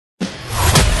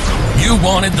You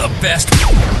wanted the best.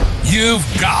 You've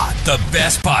got the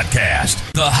best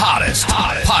podcast, the hottest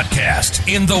podcast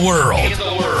in the world.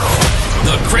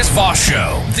 The Chris Voss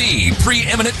Show, the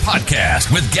preeminent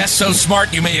podcast with guests so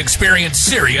smart you may experience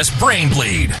serious brain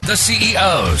bleed. The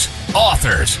CEOs,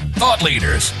 authors, thought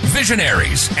leaders,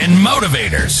 visionaries, and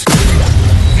motivators.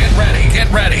 Get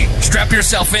ready. Strap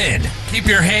yourself in. Keep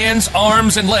your hands,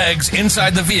 arms, and legs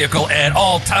inside the vehicle at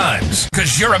all times,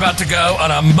 because you're about to go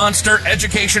on a monster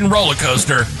education roller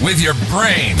coaster with your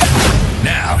brain.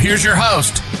 Now, here's your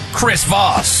host, Chris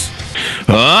Voss.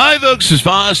 Hi, folks. Chris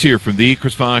Voss here from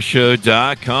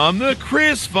thechrisvossshow.com,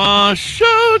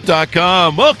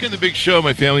 thechrisvossshow.com. Welcome to the big show,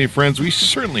 my family and friends. We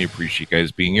certainly appreciate you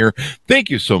guys being here. Thank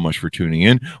you so much for tuning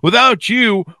in. Without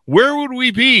you, where would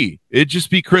we be? It'd just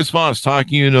be Chris Voss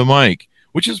talking into a mic,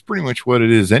 which is pretty much what it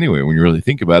is anyway when you really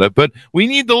think about it. But we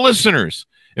need the listeners,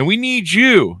 and we need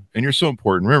you, and you're so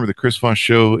important. Remember, the Chris Voss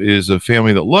Show is a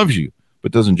family that loves you,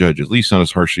 but doesn't judge, at least not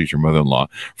as harshly as your mother-in-law.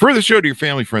 For the show to your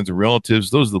family, friends, and relatives,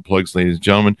 those are the plugs, ladies and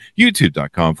gentlemen.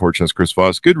 YouTube.com/Chris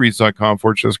Voss,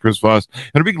 Goodreads.com/Chris Voss,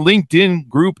 and a big LinkedIn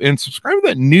group, and subscribe to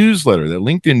that newsletter, that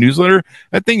LinkedIn newsletter.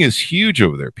 That thing is huge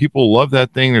over there. People love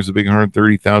that thing. There's a big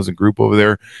 130,000 group over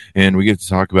there, and we get to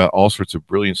talk about all sorts of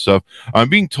brilliant stuff. I'm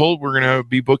being told we're going to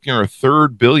be booking our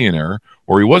third billionaire,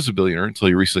 or he was a billionaire until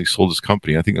he recently sold his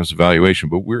company. I think that was a valuation,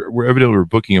 but we're evidently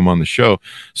booking him on the show.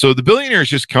 So the billionaire is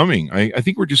just coming. I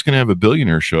think we're just going to have a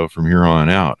billionaire show from here on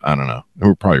out. I don't know.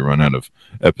 We'll probably run out of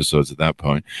episodes at that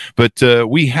point. But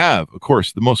we have, of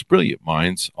course, the most brilliant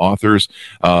minds, authors,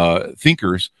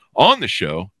 thinkers on the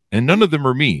show, and none of them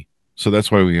are me. So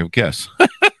that's why we have guests.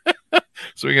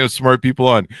 So we got smart people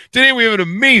on. Today we have an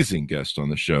amazing guest on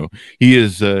the show. He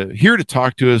is here to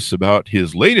talk to us about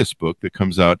his latest book that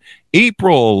comes out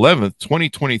April 11th,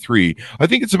 2023. I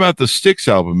think it's about the Styx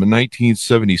album in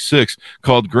 1976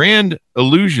 called Grand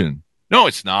Illusion. No,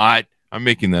 it's not. I'm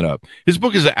making that up. His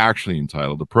book is actually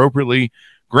entitled appropriately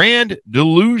Grand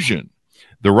Delusion: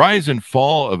 The Rise and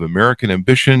Fall of American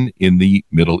Ambition in the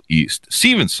Middle East.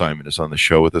 Stephen Simon is on the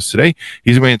show with us today.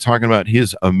 He's going to be talking about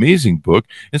his amazing book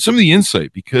and some of the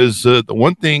insight, because the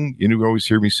one thing you always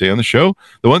hear me say on the show,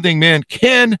 the one thing man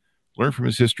can learn from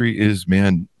his history is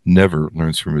man never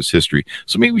learns from his history.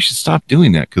 So maybe we should stop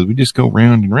doing that, because we just go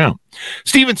round and round.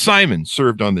 Stephen Simon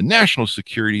served on the National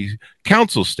Security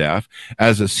Council staff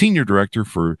as a senior director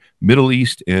for Middle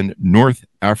East and North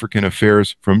African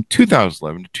affairs from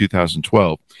 2011 to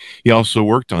 2012. He also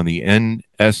worked on the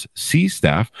NSC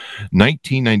staff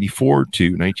 1994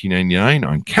 to 1999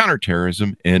 on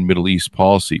counterterrorism and Middle East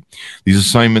policy. These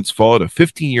assignments followed a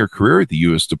 15-year career at the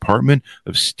U.S. Department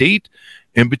of State,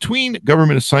 and between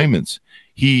government assignments,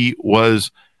 he was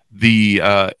the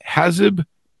Hazib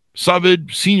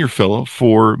Sabid Senior Fellow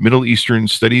for Middle Eastern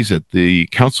Studies at the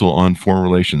Council on Foreign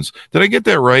Relations. Did I get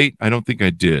that right? I don't think I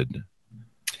did.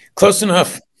 Close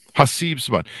enough. Hasib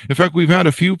Sabad. In fact, we've had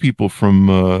a few people from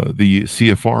the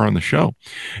CFR on the show.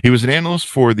 He was an analyst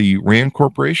for the RAND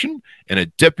Corporation and a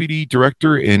deputy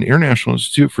director in International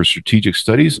Institute for Strategic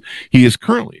Studies. He is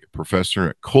currently a professor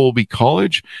at Colby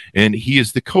College, and he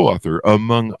is the co-author,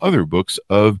 among other books,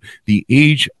 of The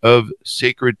Age of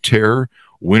Sacred Terror,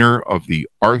 winner of the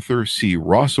Arthur C.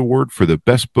 Ross Award for the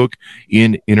best book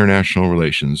in international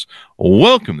relations.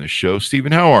 Welcome to the show,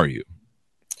 Stephen. How are you?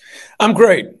 I'm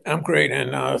great.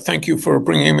 And thank you for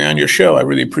bringing me on your show. I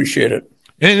really appreciate it.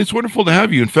 And it's wonderful to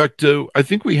have you. In fact, I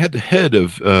think we had the head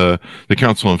of the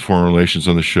Council on Foreign Relations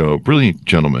on the show, brilliant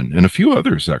gentleman, and a few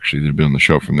others, actually, that have been on the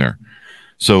show from there.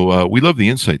 So we love the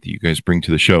insight that you guys bring to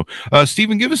the show.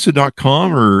 Stephen, give us a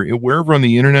 .com or wherever on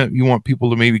the internet you want people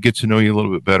to maybe get to know you a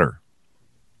little bit better.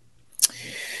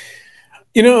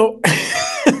 You know,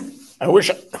 I wish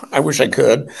I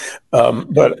could,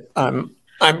 but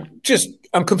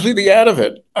I'm completely out of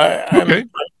it. I'm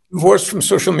divorced from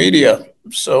social media.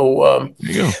 So,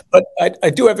 but I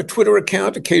do have a Twitter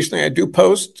account. Occasionally I do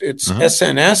post. It's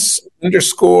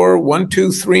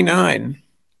SNS_1239.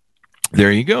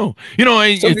 There you go. You know,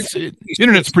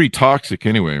 internet's pretty toxic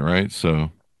anyway, right?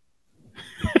 So.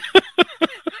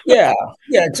 Yeah,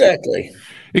 exactly.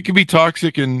 It can be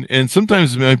toxic, and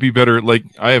sometimes it might be better. Like,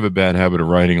 I have a bad habit of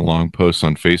writing long posts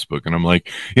on Facebook, and I'm like,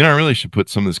 I really should put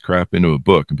some of this crap into a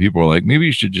book. And people are like, maybe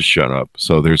you should just shut up.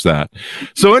 So there's that.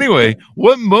 So anyway,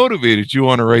 what motivated you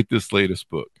on to write this latest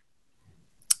book?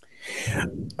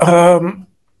 I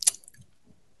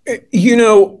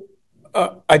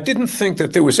didn't think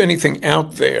that there was anything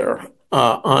out there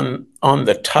on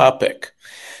the topic.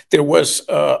 There was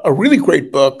a really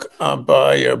great book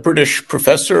by a British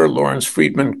professor, Lawrence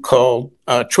Friedman, called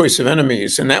Choice of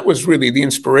Enemies, and that was really the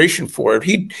inspiration for it.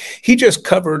 He just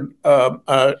covered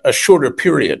a shorter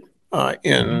period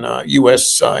in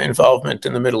U.S. Involvement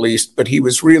in the Middle East, but he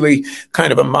was really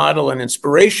kind of a model and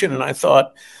inspiration. And I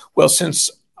thought, well, since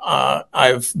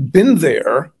I've been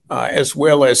there as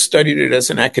well as studied it as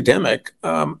an academic,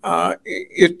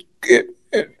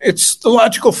 it's the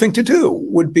logical thing to do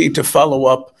would be to follow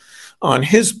up on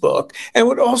his book, and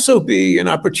would also be an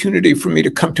opportunity for me to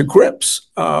come to grips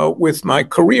with my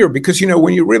career. Because,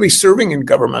 when you're really serving in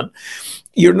government,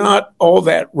 you're not all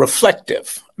that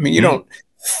reflective. I mean, you don't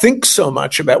think so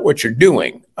much about what you're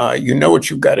doing. You know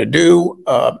what you've got to do,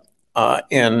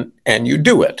 and you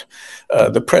do it.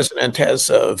 The president has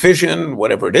a vision,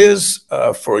 whatever it is,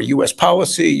 for U.S.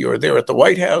 policy. You're there at the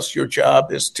White House. Your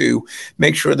job is to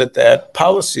make sure that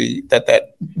policy,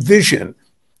 that vision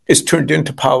is turned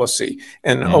into policy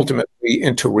and ultimately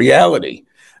into reality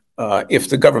if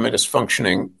the government is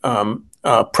functioning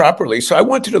properly. So I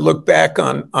wanted to look back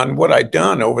on what I'd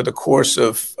done over the course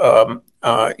of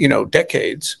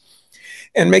decades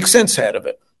and make sense out of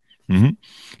it. Mm-hmm.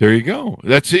 There you go.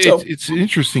 That's it. It's an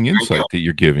interesting insight that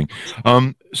you're giving.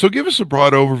 So give us a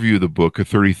broad overview of the book, a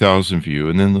 30,000 view,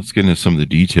 and then let's get into some of the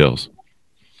details.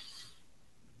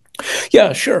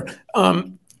 Yeah, sure.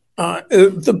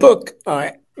 The book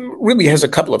really has a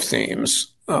couple of themes.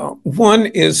 One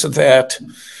is that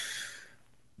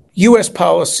U.S.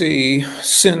 policy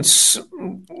since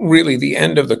really the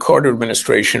end of the Carter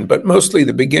administration, but mostly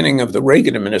the beginning of the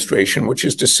Reagan administration, which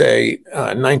is to say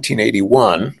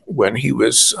 1981, when he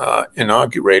was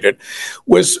inaugurated,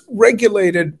 was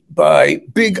regulated by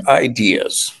big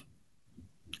ideas.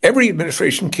 Every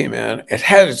administration came in, it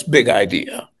had its big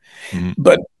idea. Mm-hmm.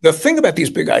 But the thing about these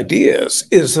big ideas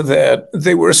is that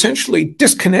they were essentially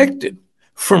disconnected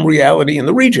from reality in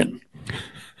the region.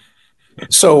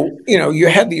 So, you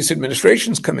had these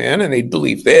administrations come in and they'd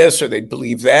believe this or they'd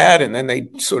believe that, and then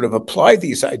they'd sort of apply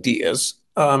these ideas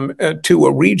to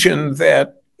a region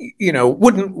that,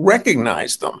 wouldn't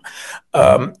recognize them,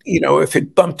 if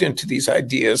it bumped into these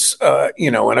ideas,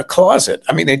 in a closet.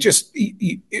 I mean,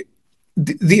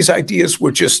 these ideas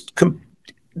were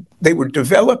they were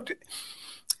developed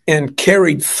and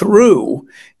carried through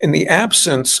in the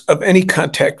absence of any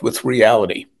contact with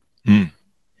reality. Mm.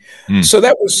 Mm. So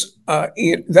that was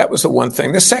the one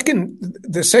thing. The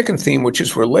second theme, which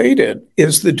is related,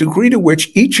 is the degree to which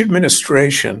each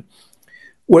administration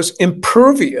was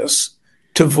impervious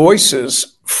to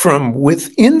voices from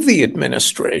within the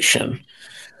administration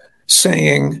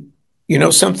saying,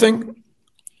 something,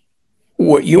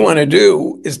 what you want to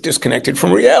do is disconnected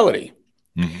from reality.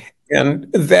 Mm-hmm.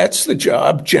 And that's the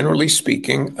job, generally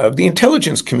speaking, of the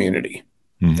intelligence community.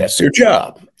 Mm-hmm. That's their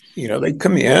job. They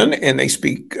come in and they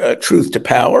speak truth to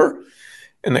power,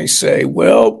 and they say,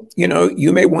 well,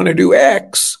 you may want to do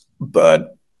X,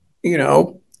 but,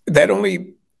 that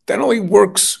only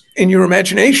works in your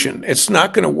imagination. It's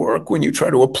not going to work when you try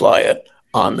to apply it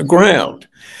on the ground.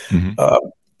 Mm-hmm.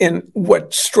 And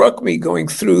what struck me going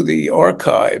through the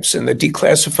archives and the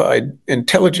declassified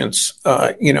intelligence,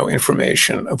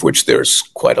 information, of which there's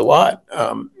quite a lot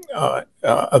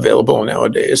available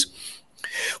nowadays,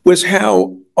 was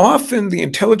how often the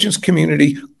intelligence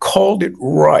community called it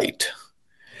right,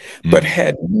 but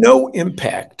had no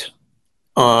impact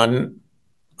on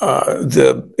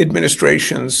the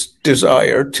administration's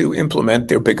desire to implement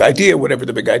their big idea, whatever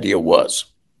the big idea was.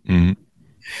 Mm-hmm.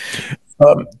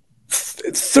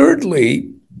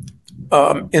 Thirdly,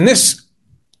 and this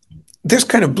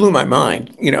kind of blew my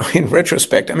mind, in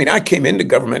retrospect. I mean, I came into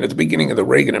government at the beginning of the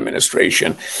Reagan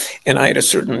administration, and I had a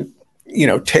certain,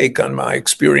 take on my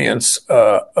experience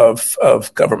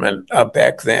of government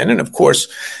back then. And of course,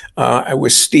 I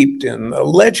was steeped in the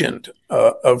legend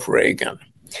of Reagan.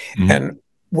 Mm-hmm. And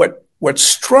what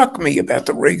struck me about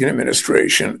the Reagan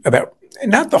administration, about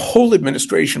not the whole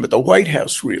administration, but the White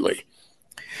House really,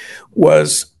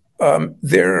 was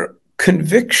their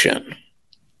conviction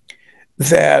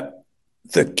that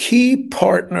the key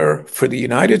partner for the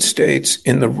United States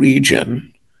in the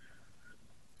region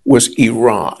was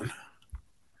Iran.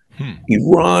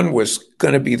 Iran was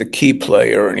going to be the key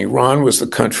player, and Iran was the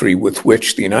country with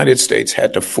which the United States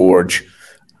had to forge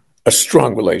a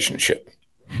strong relationship.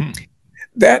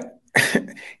 That,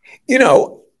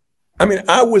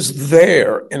 I was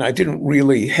there, and I didn't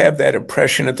really have that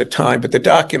impression at the time, but the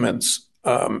documents,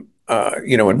 in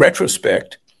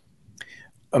retrospect,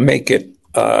 make it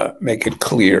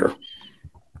clear.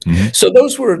 Mm-hmm. So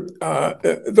those were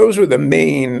the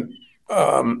main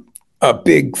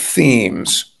big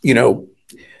themes.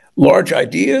 Large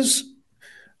ideas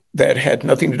that had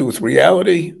nothing to do with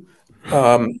reality.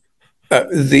 The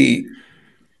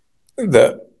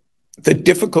the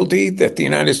difficulty that the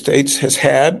United States has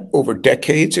had over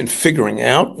decades in figuring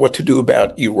out what to do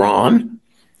about Iran,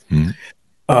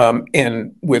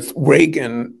 and with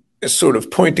Reagan sort of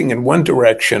pointing in one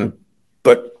direction,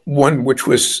 but one which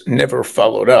was never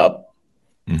followed up.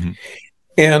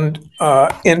 And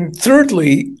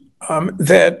thirdly,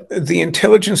 that the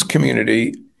intelligence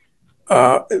community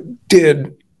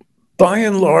did, by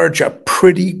and large, a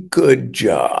pretty good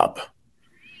job.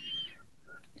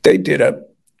 They did a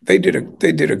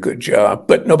good job,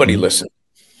 but nobody listened.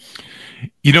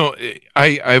 You know,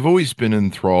 I've always been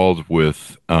enthralled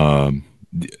with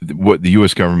what the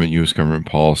U.S. government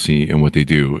policy, and what they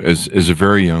do. As a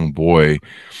very young boy,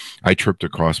 I tripped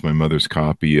across my mother's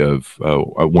copy of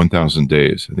 1,000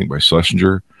 Days, I think by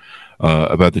Schlesinger,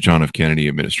 about the John F. Kennedy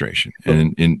administration,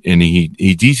 and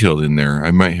he detailed in there.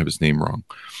 I might have his name wrong.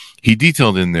 He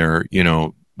detailed in there,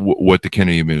 what the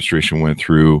Kennedy administration went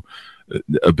through,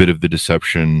 a bit of the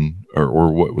deception,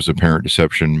 or what was apparent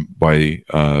deception by,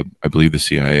 I believe, the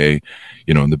CIA,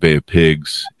 in the Bay of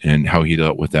Pigs, and how he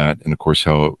dealt with that, and of course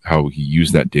how he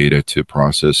used that data to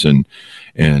process and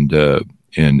to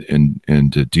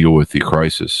deal with the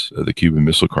crisis, the Cuban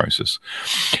Missile Crisis.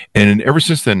 And ever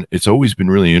since then, it's always been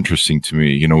really interesting to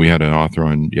me. We had an author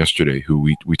on yesterday who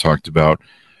we talked about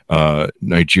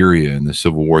Nigeria and the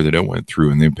civil war that it went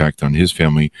through and the impact on his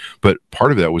family. But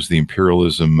part of that was the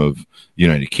imperialism of the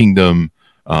United Kingdom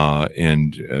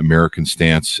and American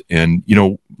stance. And,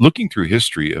 looking through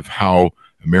history of how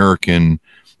American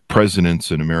presidents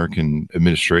and American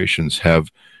administrations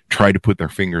have tried to put their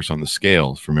fingers on the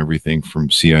scale, from everything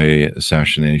from CIA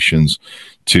assassinations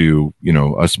to,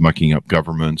 us mucking up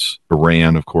governments,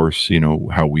 Iran, of course,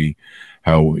 how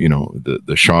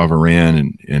the Shah of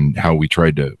Iran and how we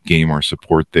tried to game our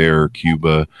support there,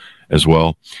 Cuba as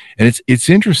well. And it's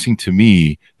interesting to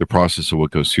me, the process of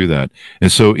what goes through that.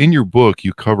 And so in your book,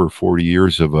 you cover 40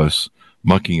 years of us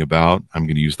mucking about. I'm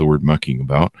going to use the word mucking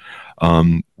about,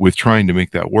 with trying to make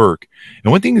that work.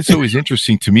 And one thing that's always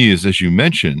interesting to me is, as you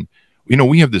mentioned,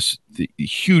 we have the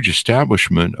huge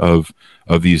establishment of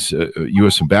these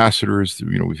U.S. ambassadors.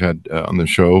 We've had on the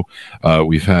show,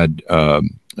 we've had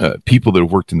people that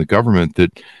have worked in the government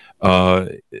that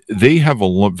they have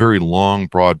a very long,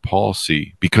 broad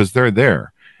policy because they're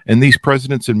there. And these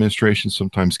presidents' administrations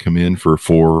sometimes come in for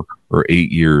 4 or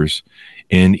 8 years.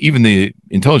 And even the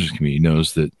intelligence community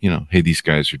knows that, hey, these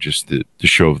guys are just the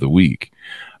show of the week,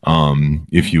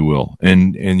 if you will.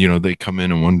 And they come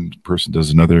in and one person does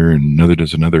another and another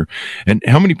does another. And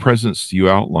how many presidents do you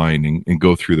outline and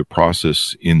go through the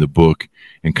process in the book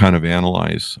and kind of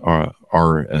analyze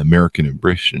our American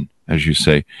ambition, as you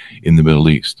say, in the Middle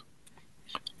East?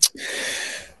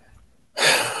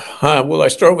 Well, I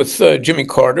start with Jimmy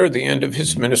Carter, the end of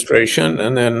his administration,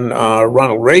 and then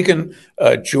Ronald Reagan,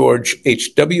 George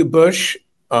H.W. Bush,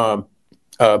 Bill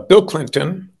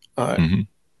Clinton,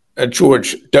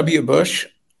 George W. Bush,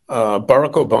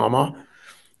 Barack Obama,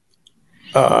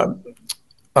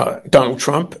 Donald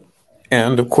Trump,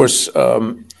 and of course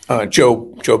Joe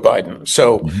Biden.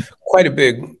 So quite a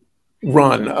big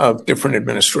run of different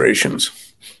administrations.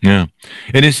 Yeah,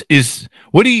 and is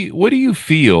what do you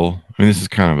feel? I mean, this is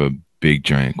kind of a big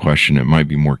giant question. It might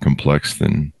be more complex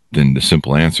than the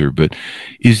simple answer, but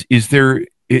is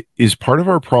part of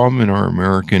our problem in our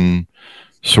American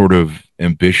sort of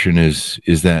ambition is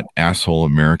that asshole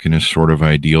Americanist sort of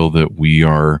ideal that we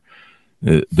are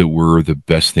that we're the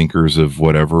best thinkers of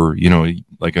whatever,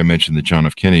 like I mentioned, the John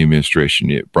F. Kennedy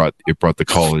administration, it brought the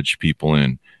college people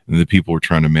in, and the people were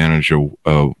trying to manage a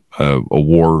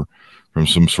war from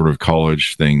some sort of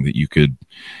college thing that you could,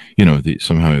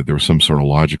 somehow there was some sort of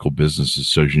logical business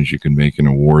decisions you can make in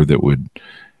a war that would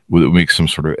make some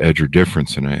sort of edge or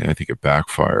difference. And I think it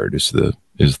backfired is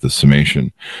the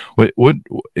summation. Why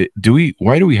do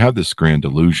we have this grand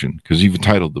delusion? Because you've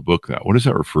titled the book that. What does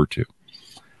that refer to?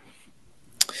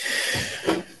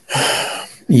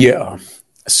 Yeah.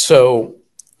 So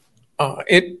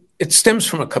it stems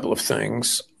from a couple of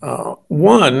things.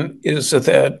 One is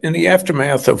that in the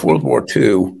aftermath of World War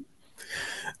II,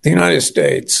 the United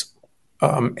States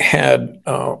had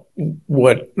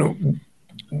what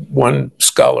one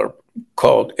scholar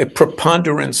called a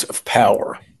preponderance of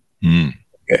power.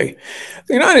 Okay.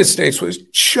 The United States was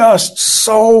just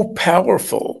so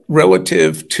powerful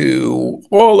relative to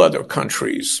all other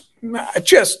countries.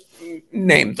 Just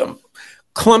name them,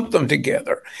 clump them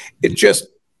together. It just,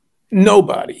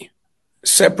 nobody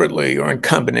separately or in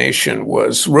combination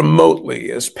was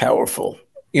remotely as powerful,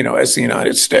 as the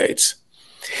United States.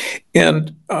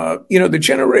 And, the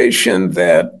generation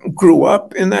that grew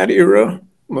up in that era,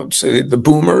 let's say the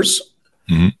boomers,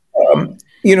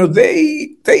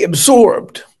 they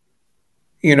absorbed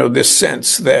this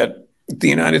sense that the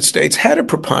United States had a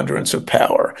preponderance of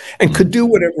power and could do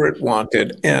whatever it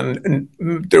wanted, and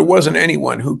there wasn't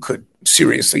anyone who could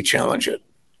seriously challenge it.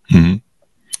 Mm-hmm.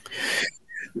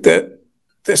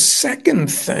 The second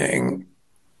thing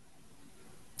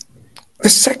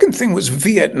was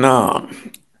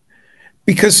Vietnam,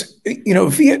 because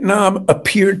Vietnam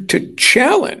appeared to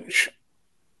challenge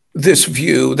this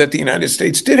view that the United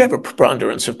States did have a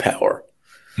preponderance of power.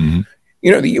 Mm-hmm.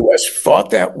 The U.S.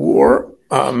 fought that war,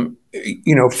 from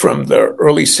the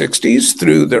early 60s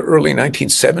through the early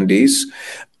 1970s.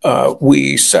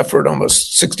 We suffered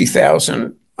almost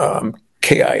 60,000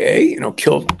 KIA,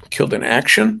 killed in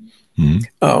action.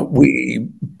 Mm-hmm. We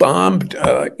bombed,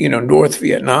 North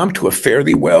Vietnam to a fare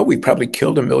thee well. We probably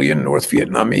killed 1 million North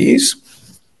Vietnamese.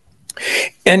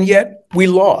 And yet we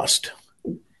lost.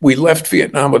 We left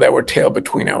Vietnam with our tail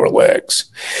between our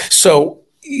legs. So,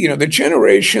 the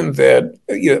generation that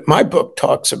my book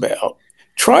talks about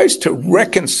tries to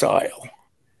reconcile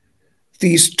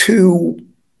these two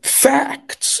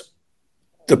facts: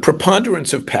 the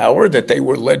preponderance of power that they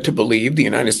were led to believe the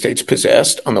United States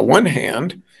possessed on the one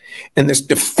hand, and this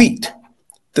defeat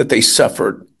that they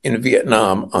suffered in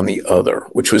Vietnam on the other,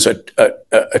 which was a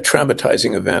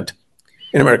traumatizing event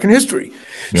in American history.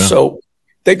 Yeah. So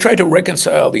they tried to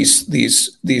reconcile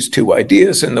these two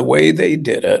ideas, and the way they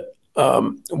did it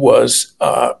was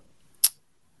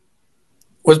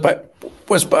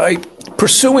by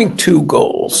pursuing two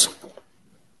goals.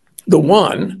 The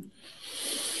one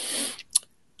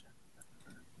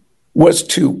was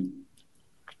to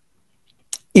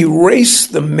erase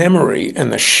the memory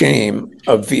and the shame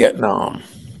of Vietnam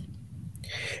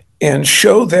and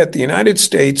show that the United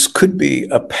States could be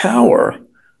a power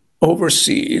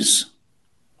overseas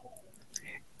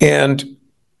and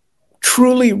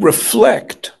truly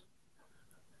reflect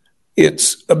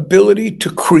its ability to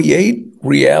create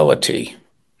reality,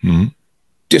 mm-hmm.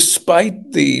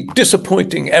 despite the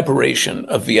disappointing aberration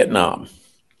of Vietnam,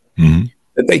 mm-hmm.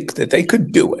 that they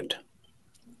could do it.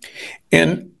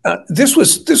 And this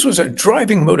was a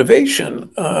driving motivation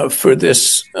for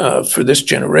this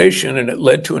generation, and it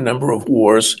led to a number of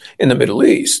wars in the Middle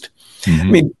East.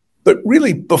 Mm-hmm. But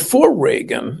really before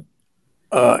Reagan,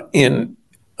 and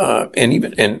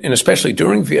especially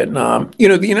during Vietnam,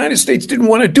 the United States didn't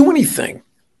want to do anything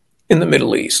in the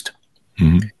Middle East.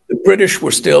 Mm-hmm. The British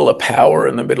were still a power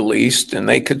in the Middle East, and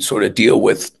they could sort of deal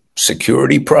with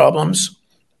security problems.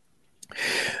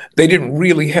 They didn't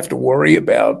really have to worry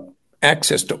about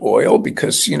access to oil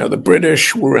because, the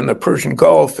British were in the Persian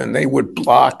Gulf, and they would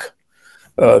block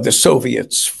the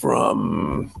Soviets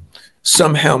from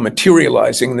somehow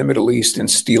materializing in the Middle East and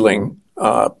stealing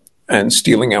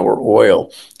our oil.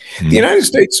 Mm-hmm. The United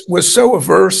States was so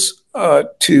averse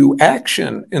to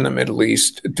action in the Middle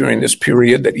East during this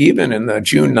period that even in the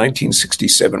June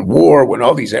 1967 war, when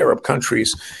all these Arab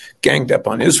countries ganged up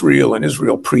on Israel and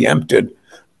Israel preempted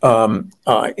in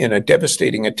a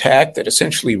devastating attack that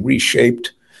essentially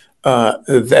reshaped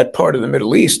that part of the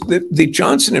Middle East, the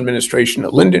Johnson administration,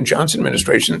 the Lyndon Johnson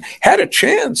administration, had a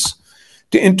chance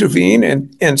to intervene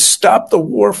and stop the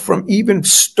war from even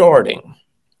starting.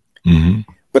 Mm-hmm.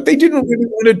 But they didn't really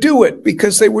want to do it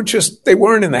because they weren't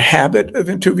in the habit of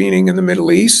intervening in the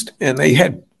Middle East, and they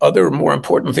had other more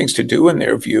important things to do in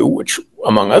their view, which,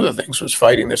 among other things, was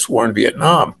fighting this war in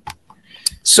Vietnam.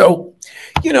 So,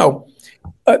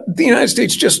 the United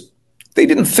States they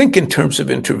didn't think in terms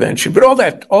of intervention, but all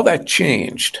that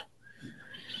changed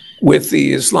with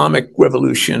the Islamic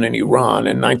Revolution in Iran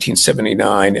in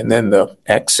 1979, and then the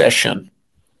accession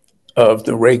of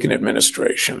the Reagan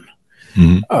administration.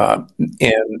 Mm-hmm.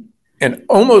 And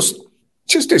almost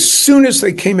just as soon as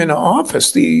they came into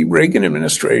office, the Reagan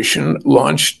administration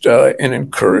launched a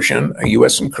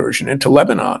U.S. incursion into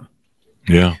Lebanon,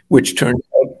 which turned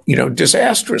out,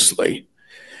 disastrously.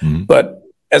 Mm-hmm. But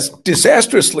as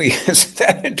disastrously as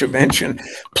that intervention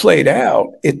played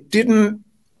out, it didn't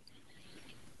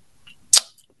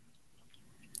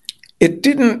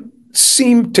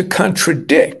seem to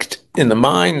contradict, in the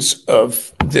minds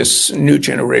of this new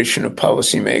generation of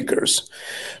policymakers,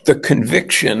 the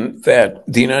conviction that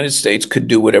the United States could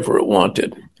do whatever it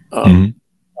wanted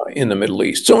in the Middle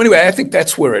East. So anyway, I think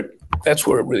that's where it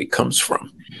really comes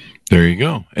from. There you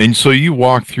go. And so you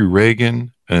walk through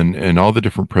Reagan and all the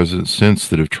different presidents since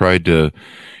that have tried to,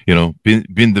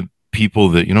 been the people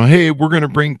that, hey, we're going to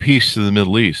bring peace to the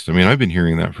Middle East. I mean, I've been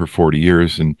hearing that for 40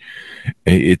 years, and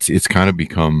it's kind of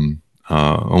become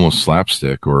almost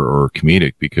slapstick or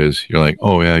comedic, because you're like,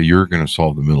 oh yeah, you're going to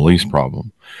solve the Middle East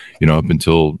problem. Up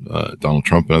until Donald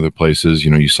Trump and other places,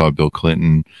 you saw Bill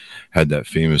Clinton had that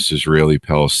famous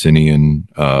Israeli-Palestinian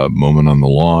moment on the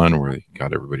lawn where they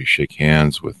got everybody to shake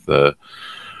hands with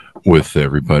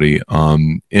everybody.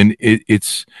 And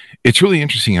it's really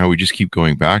interesting how we just keep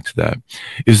going back to that.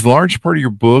 Is the large part of your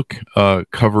book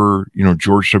cover,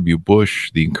 George W.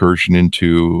 Bush, the incursion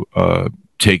into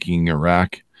taking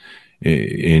Iraq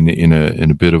in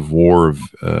a bit of war of,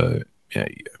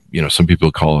 some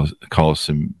people call us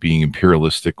being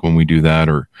imperialistic when we do that,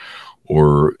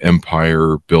 or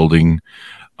empire building.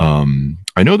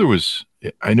 I know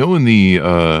in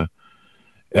the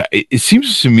it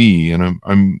seems to me, and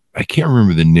I can't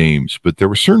remember the names, but there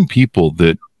were certain people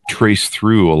that traced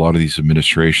through a lot of these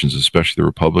administrations, especially the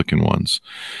Republican ones,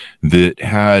 that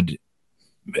had.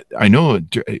 I know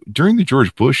during the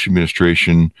George Bush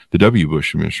administration, the W.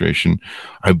 Bush administration,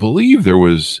 I believe there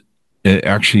was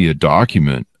actually a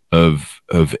document of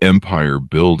empire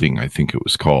building, I think it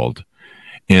was called,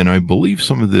 and I believe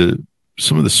some of the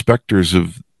specters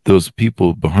of those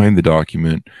people behind the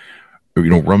document,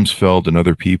 Rumsfeld and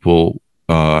other people,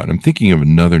 and I'm thinking of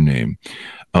another name.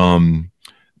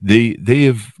 They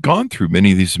have gone through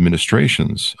many of these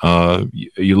administrations.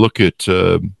 You look at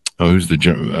who's the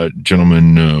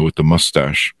gentleman with the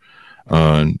mustache.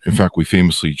 In fact, we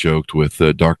famously joked with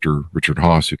Dr. Richard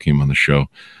Voss, who came on the show,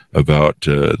 about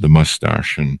the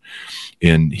mustache,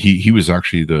 and he was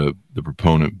actually the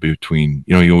proponent between,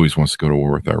 he always wants to go to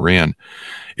war with Iran.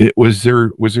 Was there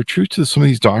truth to some of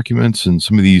these documents and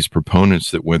some of these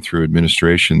proponents that went through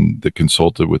administration that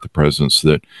consulted with the presidents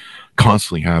that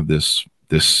constantly have this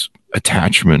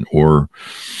attachment or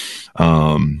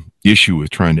issue with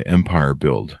trying to empire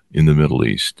build in the Middle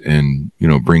East and,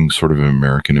 bring sort of an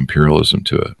American imperialism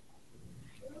to it?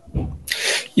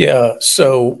 Yeah.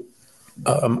 So,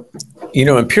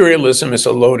 imperialism is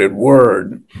a loaded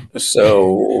word.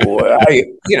 So I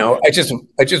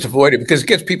just avoid it because it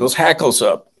gets people's hackles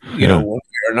up, one way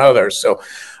or another. So,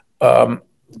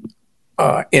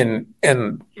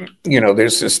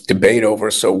 there's this debate over,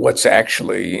 so what's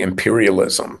actually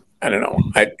imperialism? I don't know.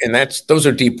 Those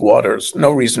are deep waters. No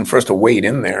reason for us to wade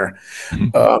in there.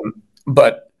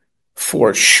 But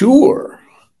for sure,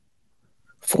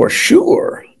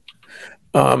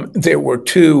 there were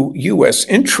two U.S.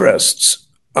 interests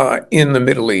in the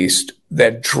Middle East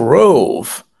that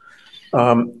drove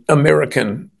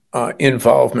American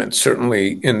involvement,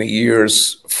 certainly in the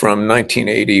years from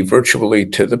 1980 virtually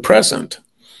to the present.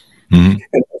 Mm-hmm.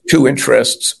 And the two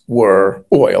interests were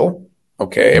oil.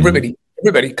 Okay, mm-hmm.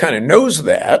 Everybody kind of knows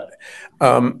that,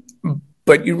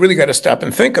 but you really got to stop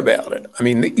and think about it. I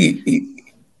mean,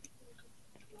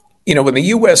 when the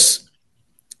U.S.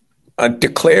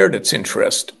 Declared its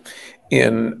interest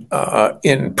in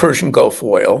Persian Gulf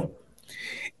oil,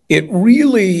 it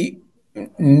really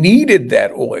needed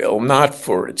that oil, not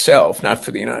for itself, not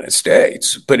for the United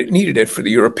States, but it needed it for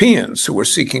the Europeans who were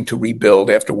seeking to rebuild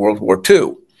after World War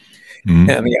II. Mm-hmm.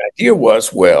 And the idea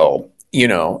was, well,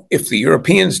 if the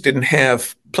Europeans didn't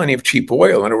have plenty of cheap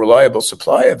oil and a reliable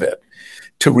supply of it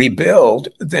to rebuild,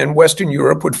 then Western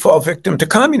Europe would fall victim to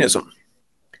communism.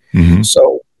 Mm-hmm.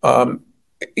 So,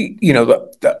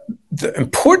 the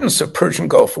importance of Persian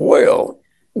Gulf oil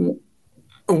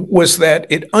was that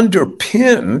it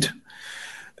underpinned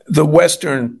the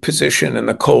Western position in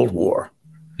the Cold War.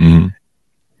 Mm-hmm.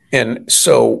 And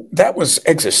so that was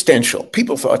existential.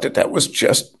 People thought that was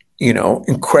just,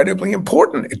 incredibly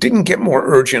important. It didn't get more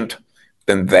urgent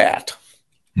than that.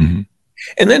 Mm-hmm.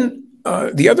 And then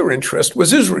the other interest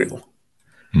was Israel.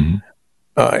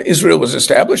 Mm-hmm. Israel was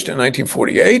established in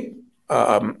 1948.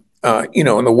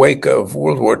 In the wake of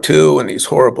World War II and these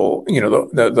horrible,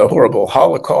 the horrible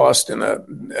Holocaust and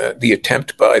the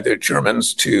attempt by the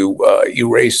Germans to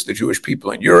erase the Jewish people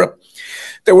in Europe,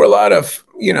 there were a lot of,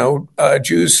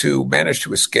 Jews who managed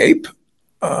to escape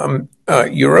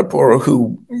Europe, or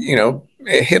who,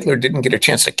 Hitler didn't get a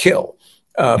chance to kill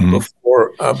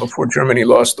before Germany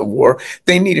lost the war.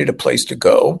 They needed a place to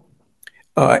go,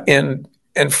 and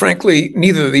frankly,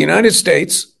 neither the United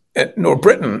States nor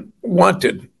Britain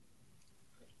wanted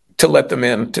to let them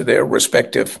into their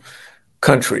respective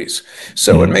countries.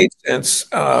 So it made sense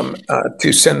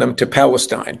to send them to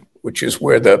Palestine, which is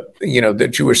where the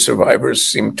Jewish survivors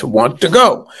seemed to want to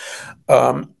go.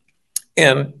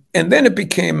 And then it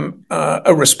became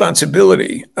a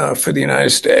responsibility for the United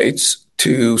States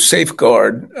to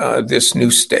safeguard this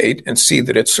new state and see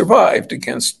that it survived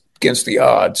against the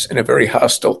odds in a very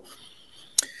hostile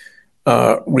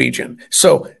region.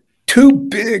 So two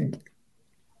big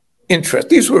interests.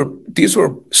 These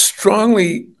were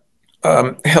strongly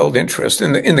held interest.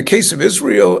 In the case of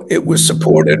Israel, it was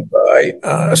supported by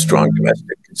a strong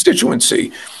domestic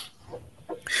constituency.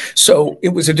 So it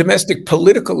was a domestic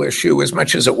political issue as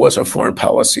much as it was a foreign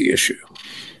policy issue.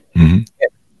 Mm-hmm.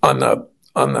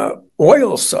 On the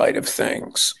oil side of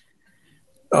things,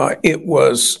 it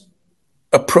was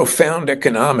a profound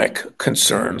economic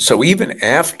concern. So even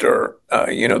after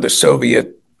the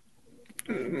Soviet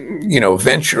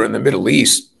venture in the Middle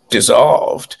East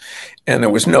dissolved, and there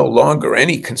was no longer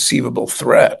any conceivable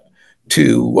threat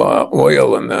to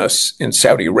oil in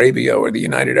Saudi Arabia or the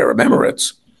United Arab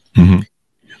Emirates. Mm-hmm.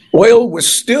 Oil was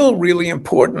still really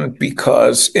important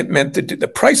because it meant that the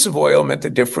price of oil meant the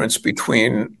difference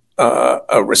between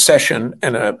a recession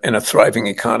and a thriving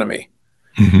economy.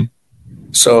 Mm-hmm.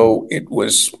 So it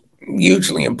was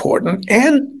hugely important.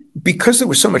 And because there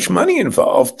was so much money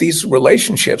involved, these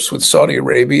relationships with Saudi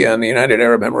Arabia and the United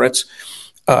Arab Emirates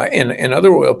and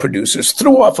other oil producers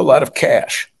threw off a lot of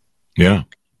cash. Yeah.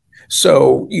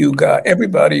 So you got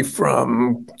everybody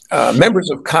from members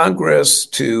of Congress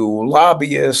to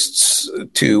lobbyists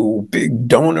to big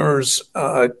donors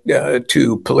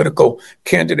to political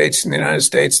candidates in the United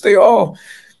States. They all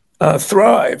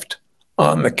thrived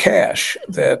on the cash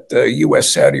that the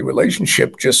U.S.-Saudi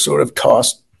relationship just sort of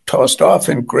tossed off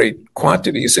in great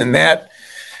quantities. And that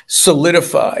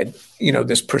solidified,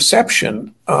 this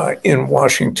perception in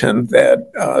Washington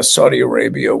that Saudi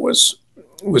Arabia was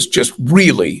just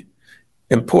really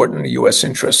important to U.S.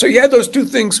 interests. So you had those two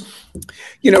things,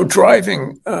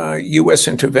 driving U.S.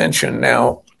 intervention.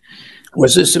 Now,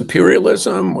 was this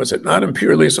imperialism? Was it not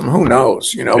imperialism? Who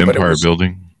knows? Empire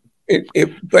building.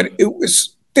 But it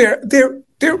was there.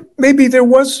 Maybe there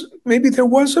was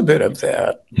a bit of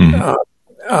that,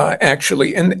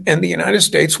 actually, and the United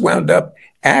States wound up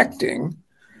acting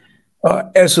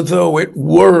as though it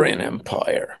were an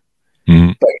empire.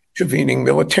 By intervening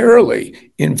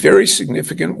militarily in very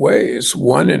significant ways,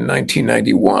 one in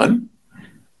 1991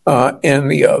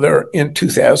 and the other in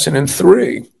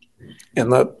 2003.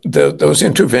 And those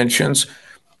interventions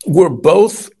were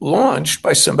both launched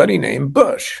by somebody named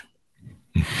Bush.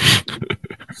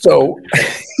 So,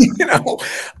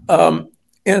 and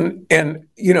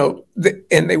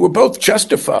they were both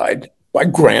justified by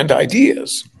grand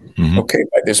ideas,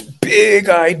 by this big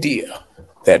idea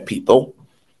that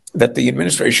the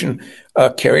administration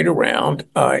carried around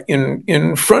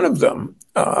in front of them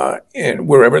and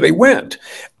wherever they went.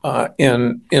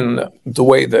 In the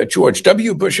way the George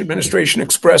W. Bush administration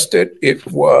expressed it, it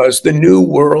was the New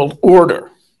World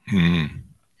Order.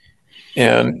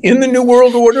 And in the New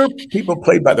World Order, people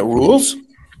played by the rules.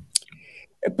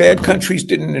 Bad countries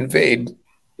didn't invade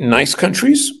nice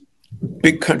countries.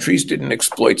 Big countries didn't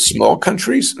exploit small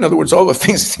countries. In other words, all the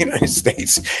things the United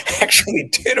States actually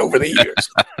did over the years.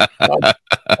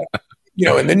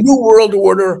 In the New World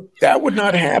Order, that would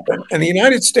not happen. And the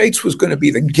United States was going to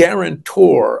be the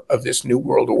guarantor of this New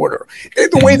World Order.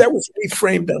 The way that was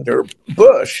reframed under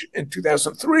Bush in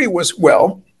 2003 was,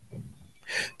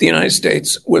 the United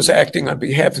States was acting on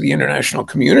behalf of the international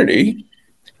community,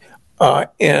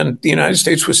 and the United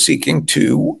States was seeking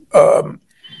to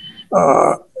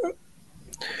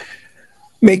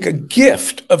make a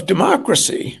gift of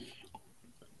democracy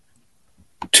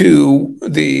to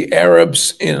the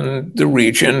Arabs in the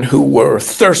region who were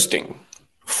thirsting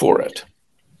for it.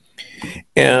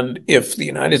 And if the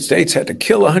United States had to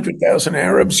kill 100,000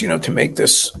 Arabs, to make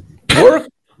this work,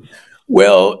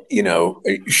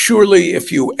 surely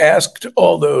if you asked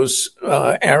all those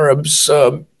Arabs,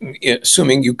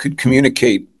 assuming you could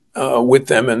communicate with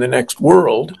them in the next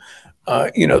world,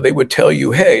 they would tell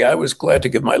you, hey, I was glad to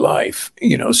give my life,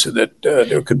 so that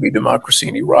there could be democracy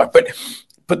in Iraq.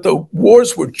 But the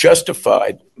wars were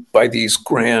justified by these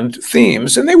grand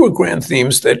themes, and they were grand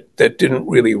themes that didn't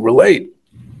really relate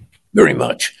very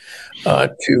much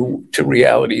to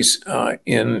realities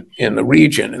in the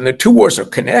region. And the two wars are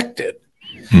connected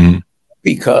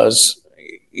because,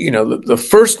 the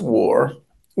first war,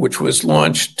 which was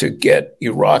launched to get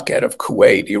Iraq out of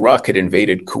Kuwait. Iraq had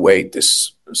invaded Kuwait,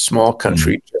 this small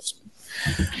country just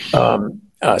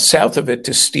south of it,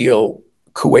 to steal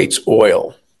Kuwait's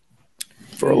oil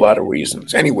for a lot of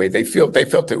reasons. Anyway, they felt they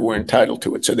were entitled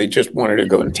to it, so they just wanted to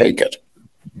go and take it.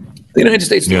 The United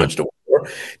States launched a war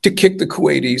to kick the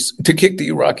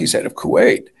Iraqis out of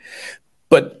Kuwait,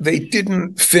 but they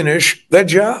didn't finish the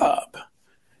job.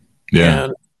 Yeah.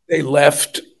 And they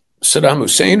left Saddam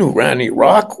Hussein, who ran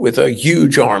Iraq, with a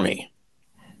huge army.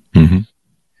 And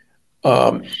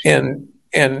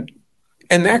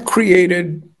that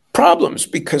created problems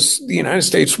because the United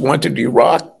States wanted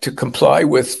Iraq to comply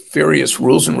with various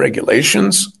rules and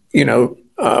regulations,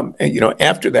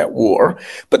 after that war.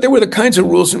 But there were the kinds of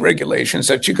rules and regulations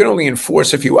that you could only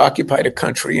enforce if you occupied a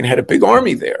country and had a big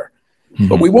army there. Mm-hmm.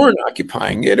 But we weren't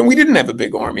occupying it, and we didn't have a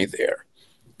big army there.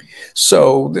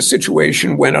 So the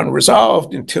situation went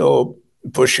unresolved until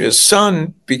Bush's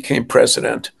son became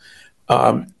president,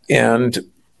 and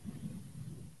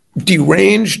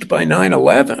deranged by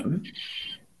 9/11,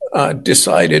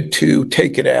 decided to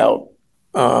take it out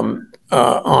on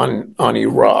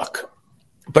Iraq.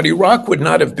 But Iraq would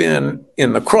not have been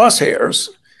in the crosshairs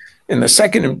in the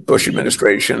second Bush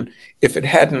administration if it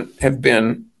hadn't have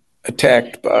been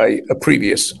attacked by a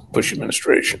previous Bush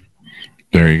administration.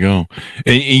 There you go.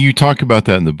 And you talk about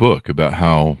that in the book, about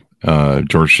how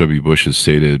George W. Bush has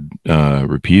stated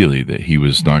repeatedly that he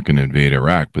was not going to invade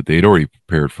Iraq, but they'd already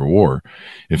prepared for war.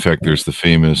 In fact, there's the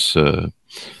famous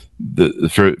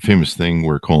famous thing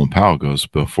where Colin Powell goes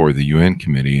before the UN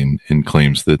committee and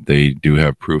claims that they do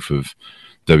have proof of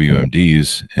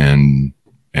WMDs and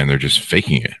they're just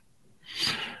faking it.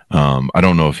 I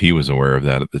don't know if he was aware of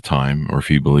that at the time, or if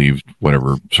he believed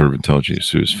whatever sort of intelligence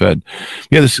he was fed.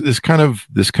 Yeah, this kind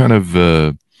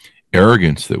of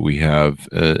arrogance that we have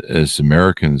as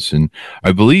Americans, and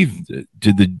I believe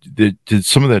did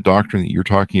some of that doctrine that you're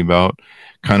talking about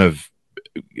kind of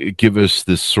give us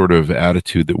this sort of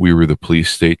attitude that we were the police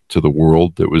state to the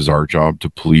world, that was our job to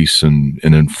police and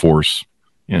enforce,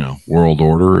 world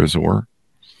order, as it were.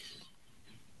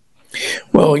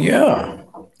 Well, yeah.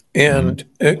 And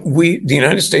the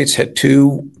United States had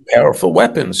two powerful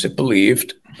weapons, it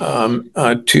believed,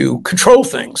 to control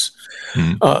things.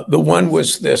 The one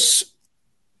was this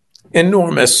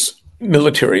enormous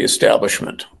military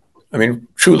establishment. I mean,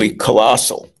 truly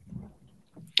colossal.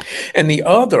 And the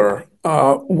other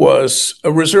was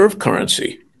a reserve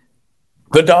currency,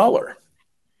 the dollar.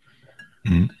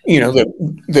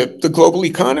 The global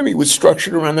economy was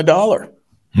structured around the dollar.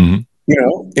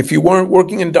 If you weren't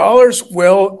working in dollars,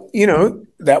 well,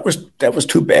 that was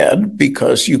too bad,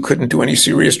 because you couldn't do any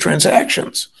serious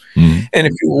transactions. And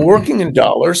if you were working in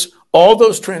dollars, all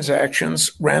those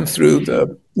transactions ran through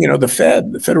the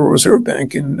Fed, the Federal Reserve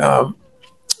Bank in the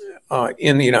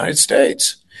United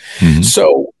States.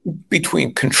 So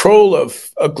between control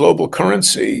of a global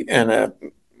currency and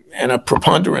a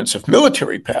preponderance of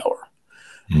military power,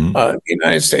 the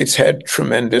United States had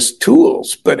tremendous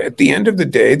tools, but at the end of the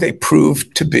day, they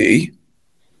proved to be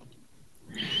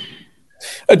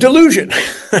a delusion.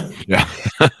 Yeah.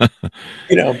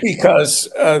 Because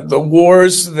the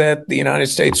wars that the United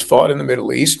States fought in the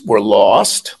Middle East were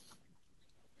lost,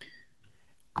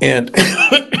 and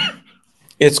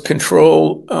its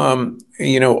control,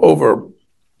 over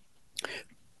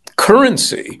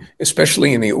currency,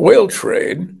 especially in the oil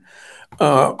trade,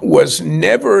 was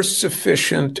never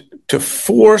sufficient to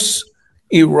force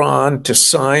Iran to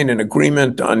sign an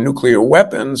agreement on nuclear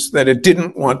weapons that it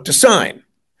didn't want to sign.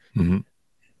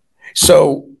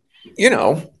 So,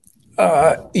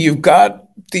 you've got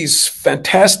these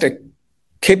fantastic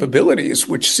capabilities,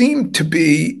 which seem to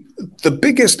be the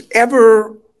biggest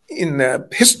ever in the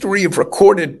history of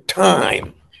recorded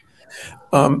time.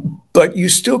 But you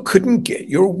still couldn't get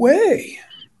your way.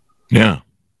 Yeah.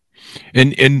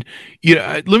 And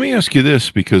let me ask you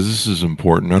this, because this is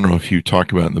important. I don't know if you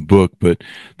talk about it in the book, but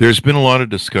there's been a lot of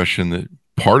discussion that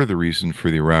part of the reason for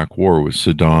the Iraq War was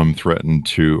Saddam threatened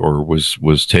to, or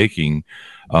was taking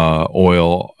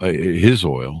his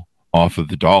oil off of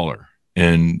the dollar.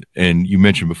 And you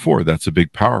mentioned before, that's a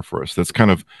big power for us. That's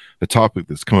kind of a topic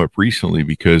that's come up recently,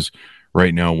 because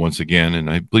right now, once again, and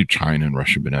I believe China and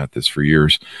Russia have been at this for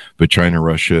years, but China,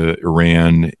 Russia,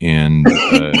 Iran, and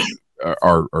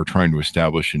are trying to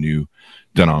establish a new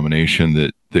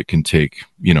denomination that can take,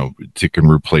 can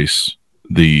replace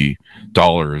the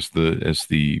dollar as the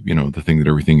thing that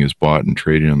everything is bought and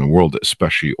traded in the world,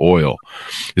 especially oil.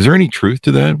 Is there any truth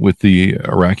to that with the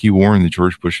Iraqi war and the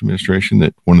George Bush administration,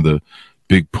 that one of the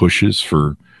big pushes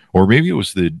for, or maybe it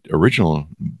was the original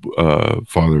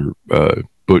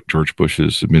George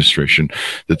Bush's administration,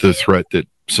 that the threat that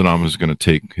Saddam was going to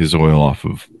take his oil off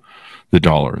of the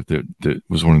dollar, that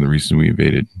was one of the reasons we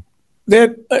invaded?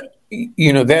 That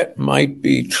that might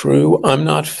be true. I'm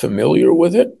not familiar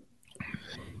with it.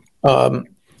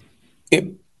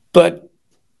 But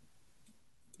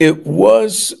it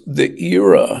was the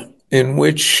era in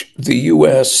which the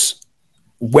U.S.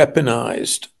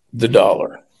 weaponized the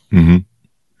dollar. And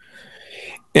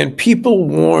people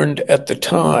warned at the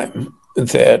time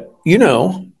that,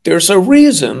 there's a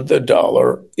reason the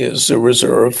dollar is a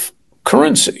reserve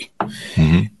currency.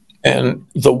 And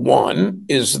the one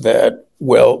is that,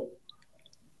 well,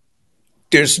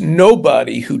 there's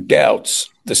nobody who doubts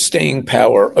the staying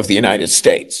power of the United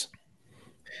States.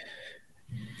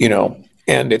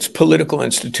 and its political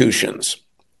institutions.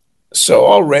 So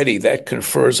already that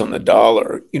confers on the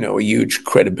dollar, a huge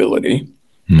credibility.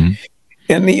 Mm-hmm.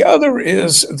 And the other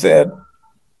is that,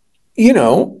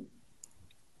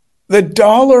 the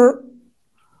dollar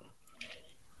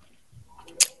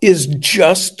is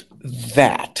just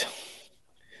that.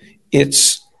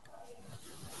 It's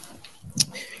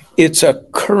a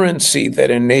currency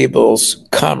that enables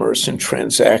commerce and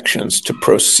transactions to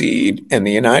proceed, and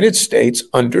the United States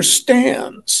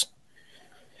understands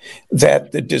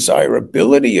that the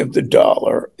desirability of the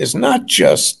dollar is not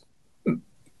just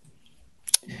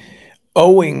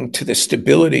owing to the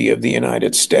stability of the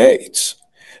United States,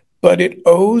 but it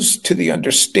owes to the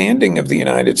understanding of the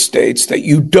United States that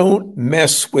you don't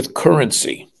mess with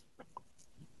currency.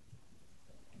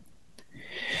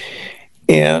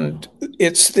 And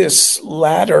it's this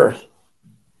latter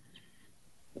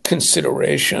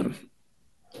consideration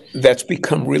that's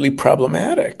become really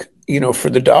problematic, for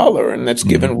the dollar, and that's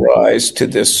given rise to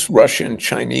this Russian,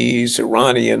 Chinese,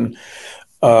 Iranian,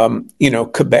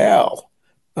 cabal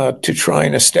to try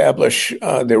and establish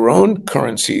their own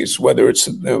currencies, whether it's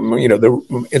the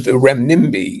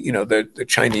renminbi, the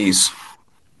Chinese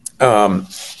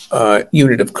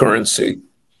unit of currency,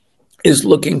 is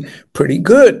looking pretty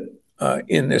good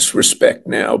in this respect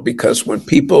now, because when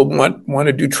people want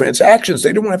to do transactions,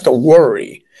 they don't have to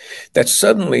worry that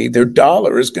suddenly their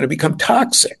dollar is going to become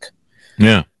toxic.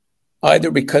 Yeah.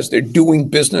 Either because they're doing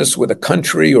business with a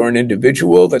country or an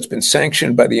individual that's been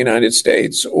sanctioned by the United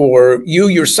States, or you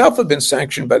yourself have been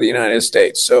sanctioned by the United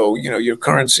States. So, your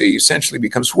currency essentially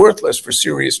becomes worthless for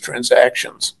serious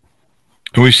transactions.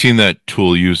 And we've seen that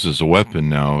tool used as a weapon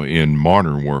now in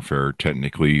modern warfare,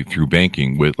 technically through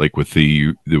banking, with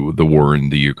the war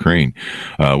in the Ukraine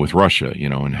with Russia,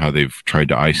 and how they've tried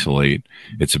to isolate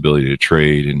its ability to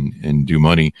trade and do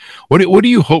money. What do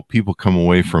you hope people come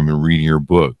away from in reading your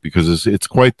book? Because it's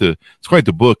quite the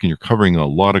book, and you're covering a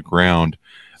lot of ground.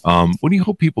 What do you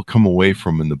hope people come away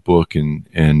from in the book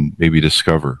and maybe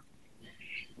discover?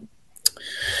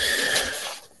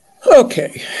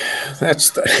 Okay, I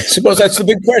suppose that's the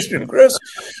big question, Chris.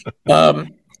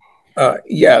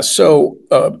 So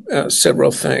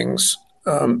several things.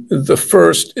 The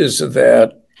first is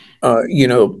that,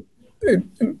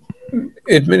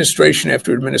 administration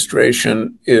after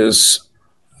administration is,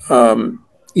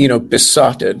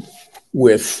 besotted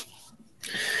with,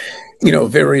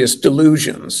 various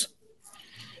delusions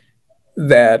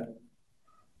that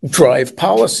drive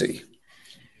policy.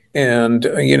 And,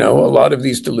 a lot of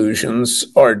these delusions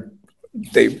are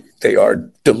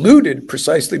deluded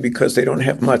precisely because they don't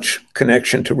have much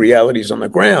connection to realities on the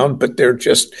ground, but they're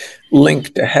just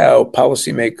linked to how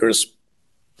policymakers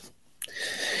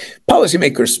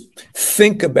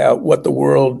think about what the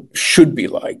world should be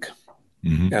like.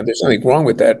 Mm-hmm. Now, there's nothing wrong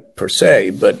with that per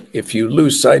se, but if you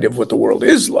lose sight of what the world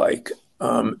is like,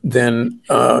 then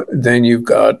you've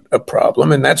got a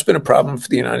problem. And that's been a problem for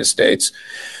the United States.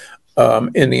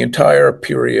 In the entire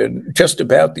period, just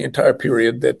about the entire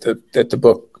period that the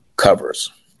book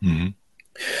covers, and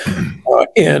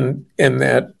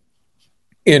that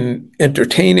in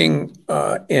entertaining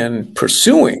and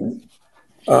pursuing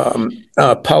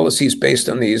policies based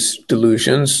on these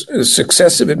delusions,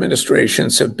 successive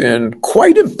administrations have been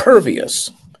quite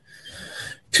impervious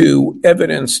to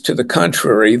evidence to the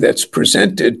contrary that's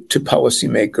presented to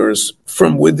policymakers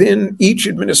from within each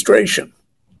administration.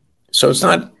 So it's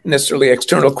not necessarily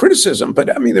external criticism, but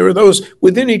there are those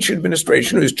within each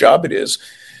administration whose job it is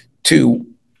to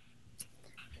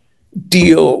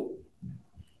deal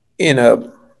in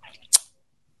a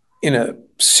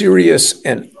serious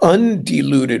and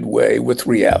undiluted way with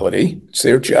reality. It's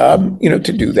their job, to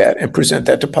do that and present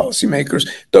that to policymakers.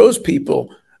 Those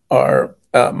people are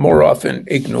more often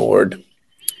ignored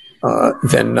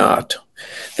than not.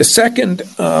 The second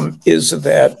is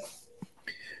that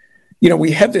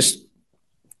we have this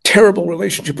terrible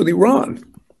relationship with Iran.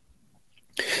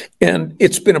 And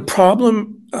it's been a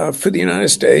problem for the United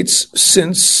States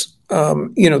since,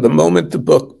 the moment the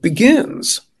book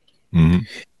begins. Mm-hmm.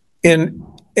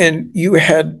 And you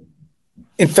had,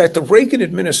 in fact, the Reagan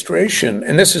administration,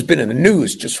 and this has been in the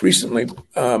news just recently,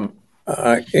 by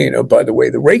the way,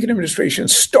 the Reagan administration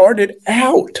started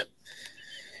out,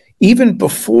 even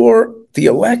before the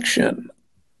election,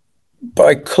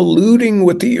 by colluding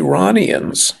with the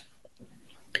Iranians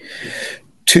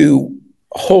to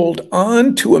hold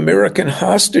on to American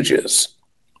hostages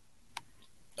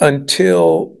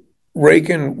until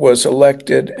Reagan was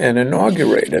elected and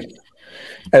inaugurated,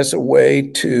 as a way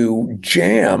to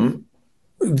jam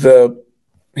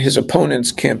his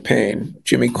opponent's campaign,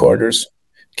 Jimmy Carter's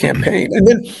campaign.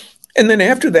 And then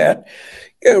after that,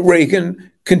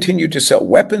 Reagan continued to sell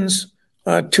weapons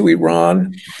to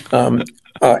Iran.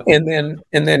 And then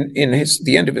in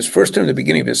the end of his first term, the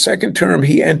beginning of his second term,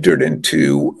 he entered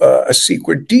into a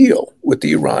secret deal with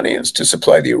the Iranians to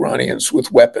supply the Iranians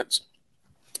with weapons.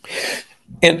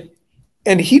 And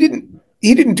he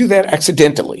didn't do that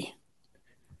accidentally.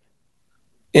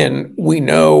 And we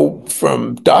know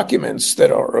from documents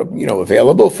that are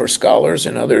available for scholars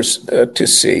and others to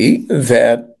see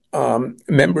that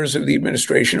members of the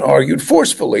administration argued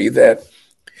forcefully that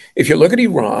if you look at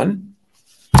Iran,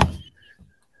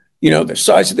 the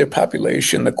size of their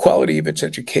population, the quality of its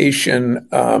education,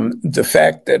 the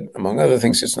fact that, among other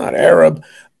things, it's not Arab,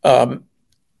 and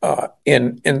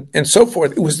so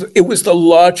forth. It was the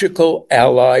logical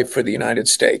ally for the United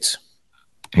States.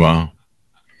 Wow.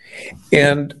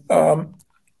 And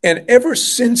ever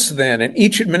since then, in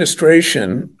each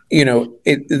administration,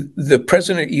 the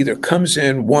president either comes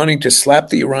in wanting to slap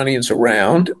the Iranians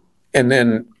around, and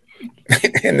then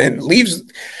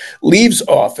leaves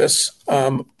office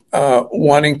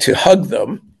wanting to hug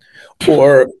them,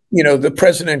 or the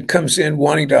president comes in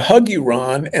wanting to hug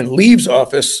Iran and leaves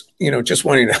office, just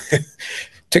wanting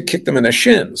to kick them in the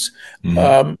shins.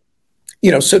 Mm-hmm.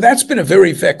 So that's been a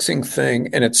very vexing thing,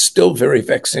 and it's still very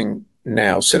vexing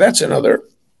now. So that's another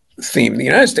theme. The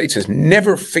United States has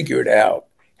never figured out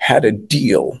how to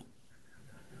deal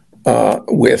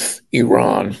with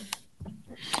Iran.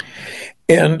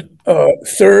 And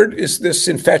third is this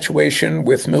infatuation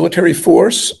with military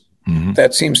force. Mm-hmm.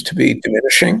 That seems to be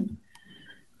diminishing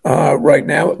right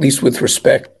now, at least with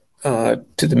respect to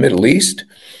the Middle East.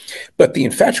 But the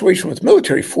infatuation with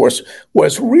military force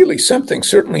was really something,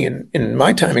 certainly in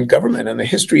my time in government, and the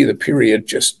history of the period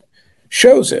just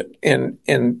shows it. And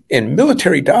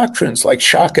military doctrines like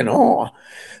shock and awe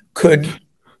could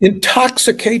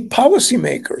intoxicate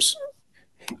policymakers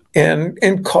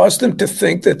and cause them to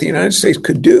think that the United States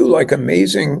could do like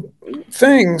amazing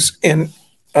things and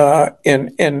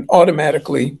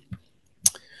automatically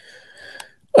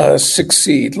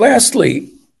succeed.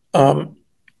 Lastly,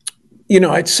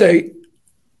 I'd say,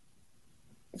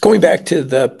 going back to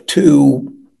the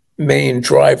two main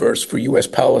drivers for U.S.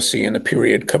 policy in the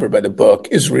period covered by the book,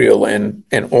 Israel and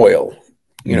oil,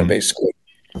 basically.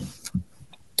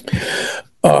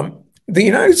 The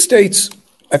United States,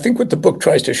 I think what the book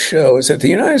tries to show is that the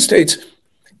United States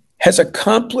has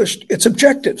accomplished its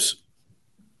objectives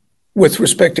with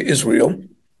respect to Israel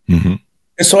and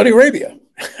Saudi Arabia.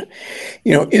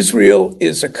 Israel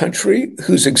is a country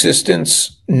whose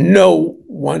existence no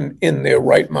one in their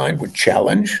right mind would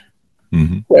challenge.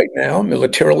 Mm-hmm. Right now,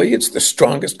 militarily, it's the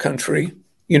strongest country,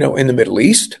 in the Middle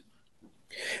East,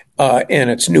 and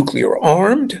it's nuclear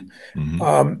armed.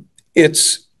 Mm-hmm.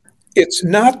 It's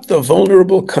not the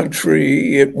vulnerable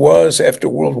country it was after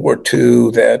World War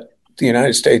II that the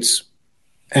United States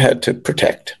had to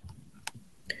protect.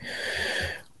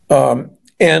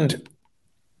 And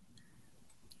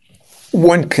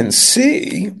one can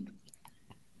see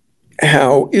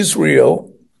how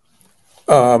Israel,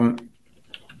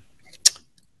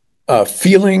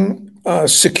 feeling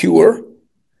secure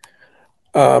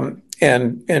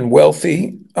and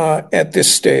wealthy at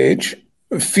this stage,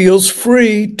 feels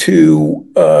free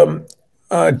to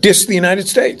diss the United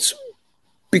States,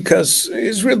 because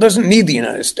Israel doesn't need the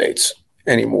United States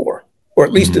anymore, or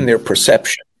at least in their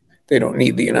perception. They don't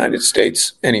need the United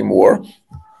States anymore.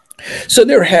 So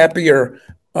they're happier,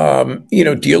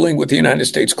 dealing with the United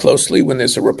States closely when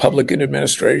there's a Republican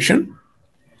administration,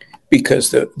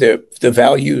 because the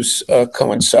values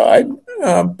coincide.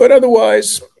 But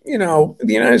otherwise, the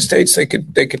United States, they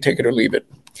could take it or leave it.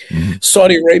 Mm-hmm.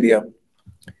 Saudi Arabia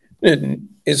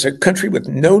is a country with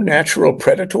no natural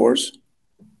predators.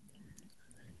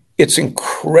 It's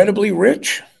incredibly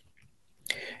rich,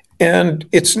 and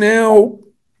it's now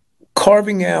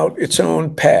carving out its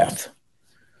own path.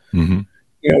 Mm-hmm.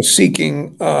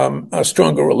 Seeking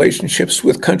stronger relationships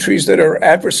with countries that are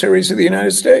adversaries of the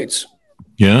United States.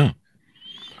 Yeah.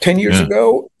 10 years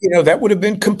ago, that would have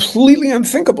been completely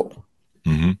unthinkable.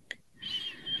 Mm-hmm.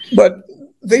 But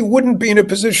they wouldn't be in a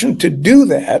position to do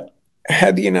that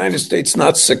had the United States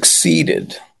not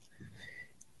succeeded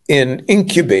in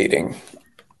incubating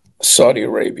Saudi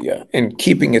Arabia and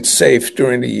keeping it safe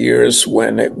during the years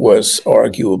when it was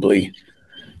arguably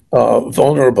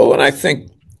vulnerable. And I think,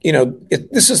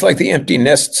 this is like the empty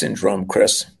nest syndrome,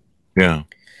 Chris. Yeah.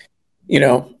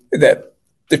 That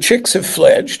the chicks have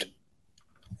fledged,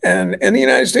 and the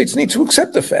United States needs to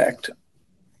accept the fact,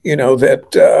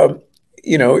 that,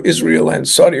 Israel and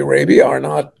Saudi Arabia are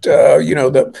not,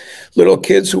 the little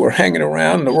kids who are hanging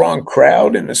around the wrong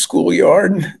crowd in a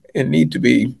schoolyard and need to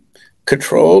be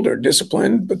controlled or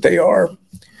disciplined, but they are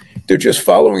they're just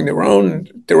following their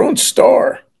own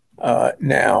star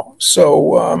now.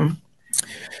 So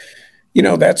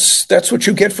that's what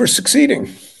you get for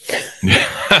succeeding.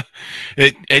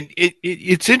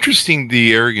 It's interesting,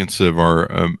 the arrogance of our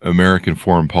American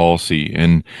foreign policy,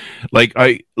 and like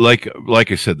I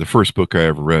said, the first book I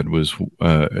ever read was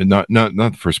not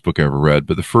the first book I ever read,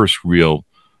 but the first real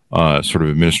sort of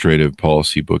administrative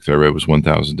policy book that I read was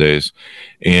 1,000 Days,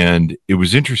 and it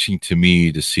was interesting to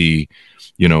me to see,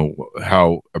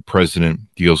 how a president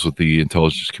deals with the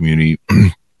intelligence community.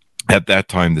 At that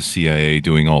time, the CIA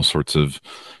doing all sorts of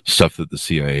stuff that the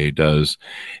CIA does,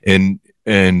 and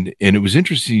it was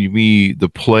interesting to me, the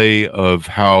play of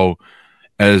how,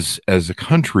 as a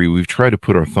country, we've tried to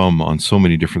put our thumb on so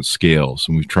many different scales,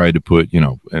 and we've tried to put,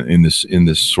 in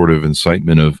this sort of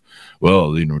incitement of,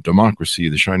 well, democracy,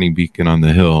 the shining beacon on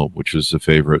the hill, which is a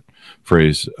favorite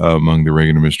phrase among the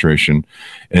Reagan administration,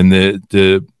 and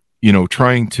the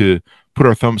trying to put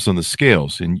our thumbs on the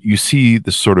scales. And you see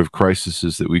the sort of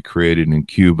crises that we created in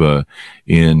Cuba,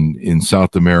 in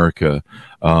South America.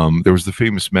 There was the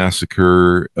famous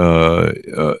massacre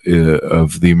of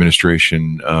the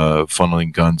administration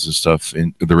funneling guns and stuff,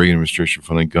 in the Reagan administration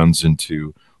funneling guns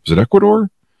into, was it Ecuador?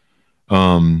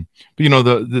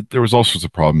 But there was all sorts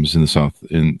of problems in the South,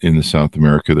 in the South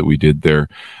America that we did there,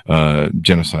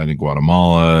 genocide in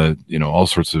Guatemala, all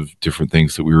sorts of different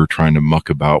things that we were trying to muck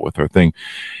about with our thing.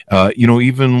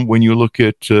 Even when you look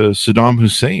at Saddam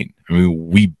Hussein, I mean,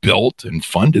 we built and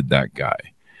funded that guy,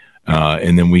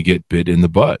 and then we get bit in the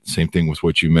butt. Same thing with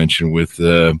what you mentioned with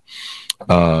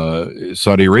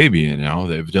Saudi Arabia. Now,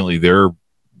 evidently, they're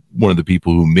one of the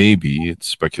people who it's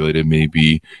speculated, may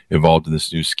be involved in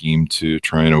this new scheme to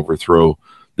try and overthrow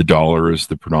the dollar as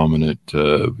the predominant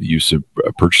use of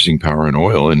purchasing power in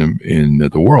oil in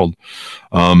the world.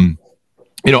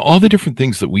 All the different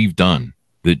things that we've done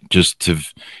that just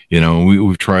have,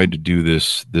 we've tried to do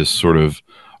this sort of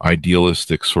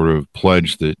idealistic sort of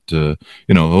pledge that, the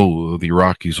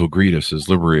Iraqis will greet us as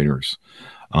liberators.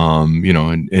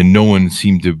 And no one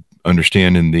seemed to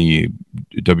understand in the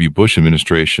W. Bush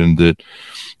administration that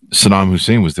Saddam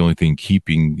Hussein was the only thing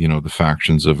keeping, the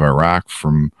factions of Iraq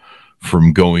from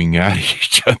going at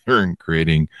each other and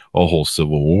creating a whole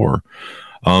civil war.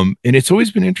 And it's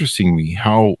always been interesting to me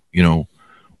how,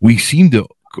 we seem to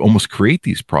almost create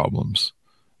these problems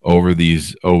over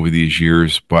these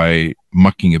years by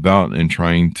mucking about and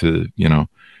trying to,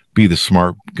 be the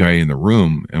smart guy in the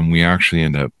room. And we actually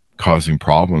end up causing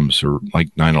problems, or like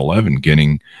 9/11,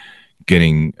 getting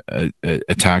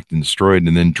attacked and destroyed,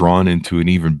 and then drawn into an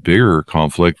even bigger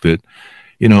conflict that,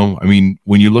 when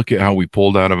you look at how we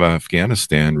pulled out of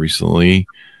Afghanistan recently,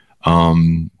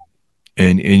 and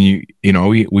we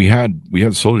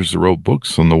had soldiers that wrote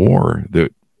books on the war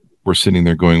that were sitting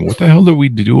there going, what the hell did we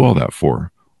do all that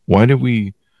for? Why did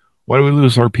we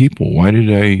lose our people? Why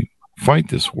did I fight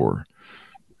this war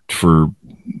for,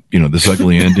 this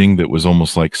ugly ending that was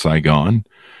almost like Saigon,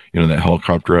 that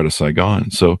helicopter out of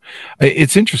Saigon. So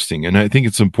it's interesting. And I think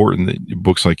it's important that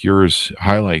books like yours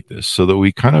highlight this so that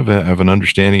we kind of have an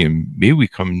understanding, and maybe we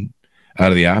come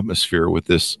out of the atmosphere with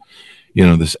this,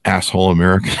 this asshole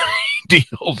American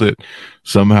deal that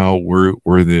somehow we're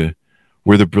the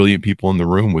brilliant people in the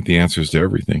room with the answers to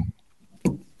everything.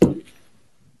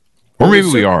 Or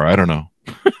maybe we are, I don't know.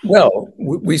 Well,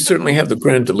 we certainly have the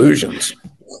grand delusions.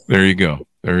 There you go.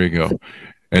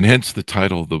 And hence the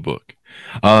title of the book.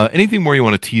 Anything more you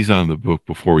want to tease on the book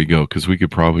before we go? Because we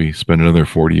could probably spend another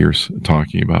 40 years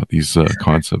talking about these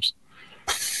concepts.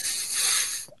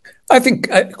 I think,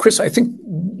 Chris,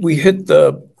 we hit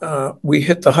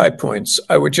the high points.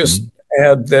 I would just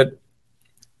add that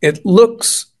it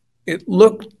looked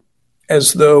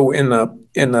as though in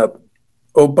the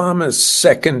Obama's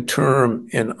second term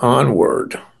and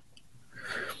onward,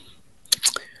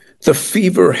 the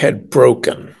fever had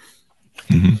broken.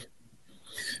 Mm-hmm.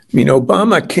 I mean,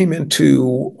 Obama came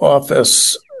into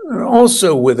office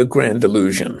also with a grand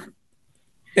delusion,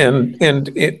 and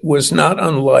it was not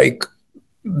unlike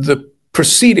the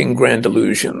preceding grand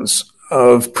delusions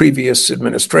of previous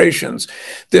administrations.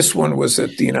 This one was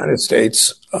that the United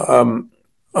States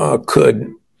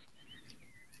could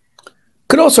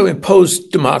also impose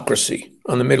democracy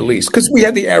on the Middle East, because we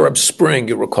had the Arab Spring.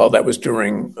 You recall that was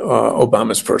during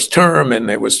Obama's first term, and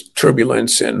there was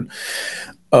turbulence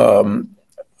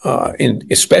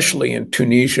especially in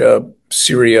Tunisia,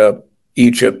 Syria,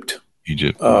 Egypt,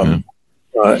 Jordan,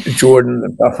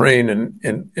 and Bahrain,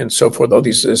 and so forth. All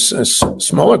these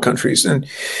smaller countries, and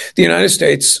the United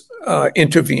States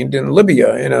intervened in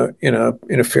Libya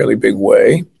in a fairly big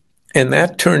way, and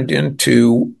that turned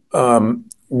into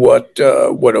what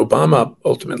Obama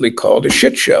ultimately called a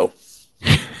shit show.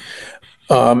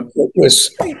 It was,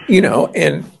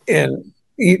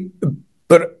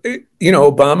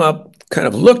 Obama kind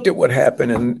of looked at what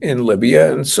happened in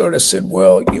Libya and sort of said,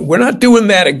 "Well, we're not doing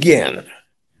that again.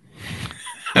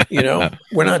 We're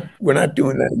not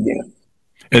doing that again."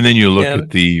 And then you look at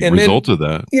the result of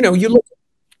that. You look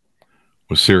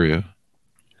with Syria.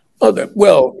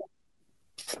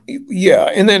 Yeah,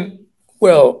 and then,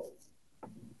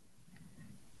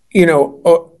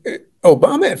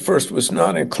 Obama at first was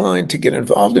not inclined to get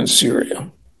involved in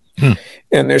Syria.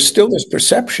 And there's still this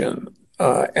perception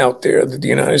out there that the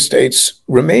United States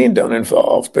remained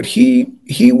uninvolved, but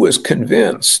he was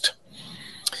convinced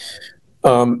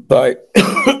by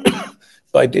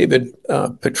by David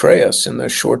Petraeus in the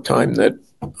short time that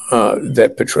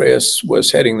Petraeus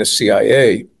was heading the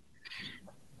CIA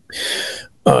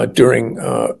during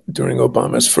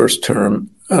Obama's first term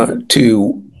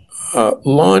to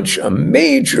launch a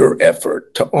major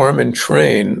effort to arm and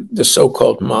train the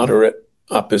so-called moderate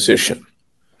opposition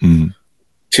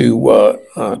to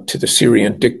the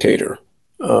Syrian dictator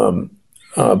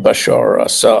Bashar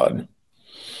al-Assad,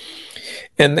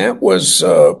 and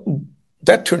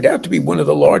that turned out to be one of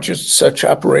the largest such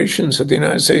operations that the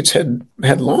United States had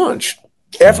launched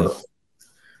ever.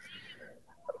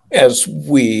 As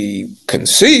we can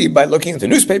see by looking at the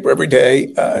newspaper every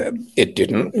day, it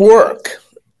didn't work.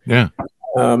 Yeah.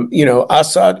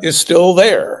 Assad is still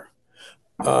there.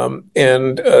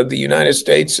 And the United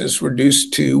States is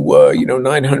reduced to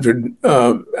 900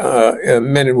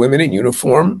 men and women in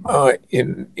uniform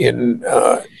in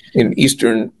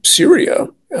eastern Syria,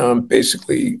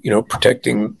 basically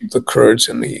protecting the Kurds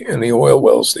and the oil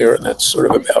wells there, and that's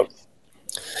sort of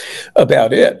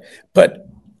about it. But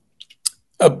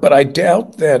I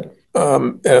doubt that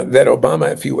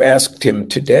Obama, if you asked him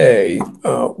today,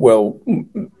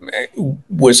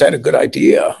 was that a good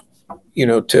idea?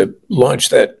 To launch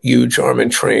that huge arm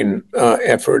and train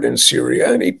effort in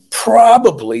Syria, and he'd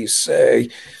probably say,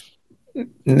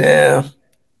 "Nah,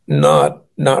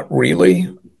 not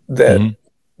really." That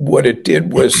what it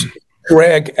did was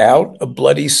drag out a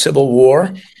bloody civil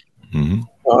war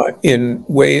in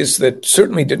ways that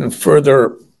certainly didn't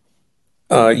further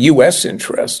U.S.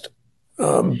 interest,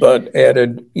 but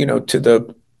added, to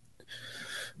the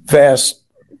vast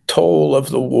toll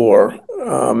of the war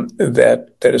that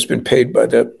has been paid by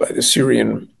the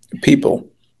Syrian people.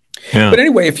 Yeah. But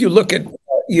anyway, if you look at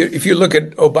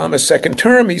Obama's second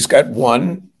term, he's got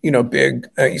one,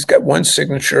 he's got one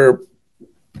signature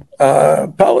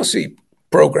policy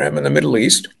program in the Middle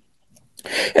East,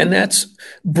 and that's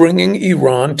bringing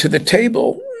Iran to the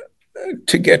table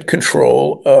to get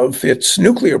control of its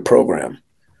nuclear program.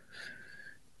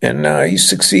 And he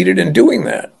succeeded in doing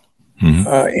that.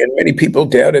 And many people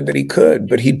doubted that he could,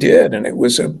 but he did, and it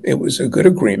was a good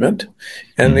agreement.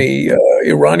 And the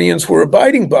Iranians were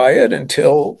abiding by it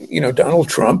until Donald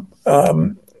Trump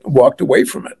walked away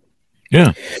from it.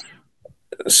 Yeah.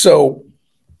 So,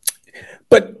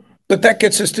 but that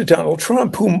gets us to Donald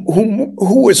Trump,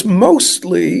 who was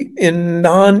mostly in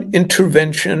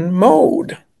non-intervention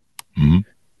mode.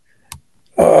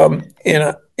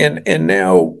 And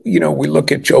now, we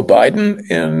look at Joe Biden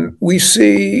and we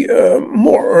see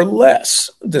more or less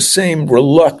the same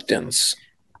reluctance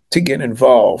to get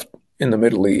involved in the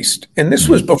Middle East. And this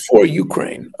was before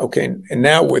Ukraine. Okay. And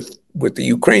now with the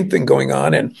Ukraine thing going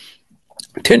on and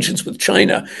tensions with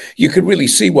China, you could really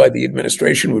see why the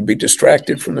administration would be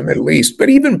distracted from the Middle East. But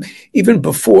even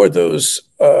before those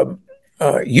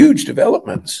huge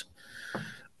developments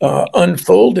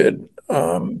unfolded,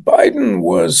 Biden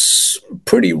was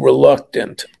pretty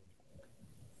reluctant,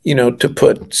 to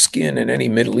put skin in any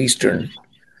Middle Eastern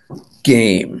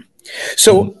game.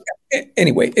 So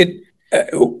anyway,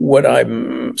 what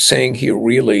I'm saying here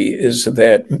really is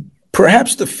that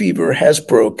perhaps the fever has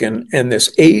broken, and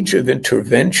this age of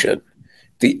intervention,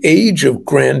 the age of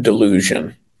grand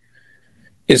delusion,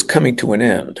 is coming to an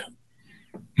end.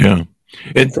 Yeah.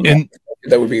 And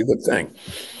that would be a good thing.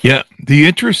 Yeah, the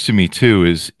interest to me too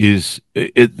is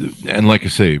it, and like I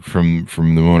say, from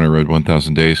the moment I read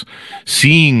 1,000 Days,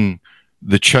 seeing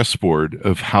the chessboard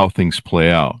of how things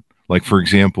play out. Like, for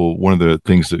example, one of the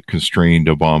things that constrained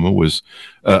Obama was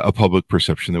a public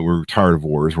perception that we're tired of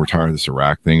wars, we're tired of this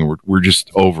Iraq thing, and we're just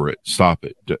over it. Stop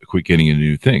it. Quit getting into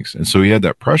new things. And so he had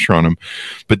that pressure on him.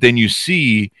 But then you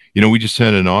see, we just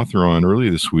had an author on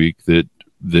earlier this week that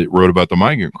wrote about the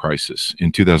migrant crisis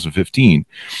in 2015.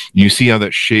 You see how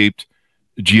that shaped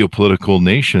geopolitical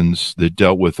nations that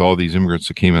dealt with all these immigrants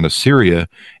that came out of Syria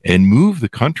and moved the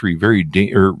country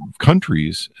or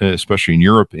countries, especially in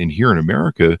Europe and here in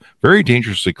America, very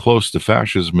dangerously close to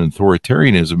fascism and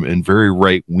authoritarianism and very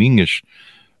right-wingish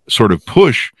sort of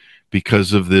push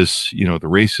because of this, the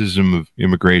racism of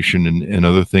immigration and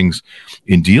other things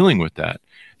in dealing with that.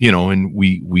 And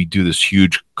we do this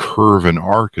huge curve and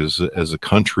arc as a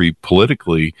country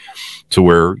politically to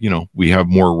where, we have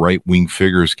more right-wing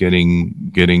figures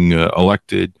getting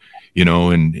elected,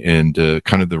 and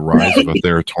kind of the rise of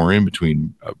authoritarian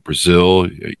between Brazil,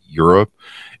 Europe,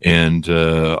 and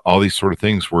all these sort of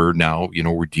things where now,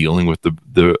 we're dealing with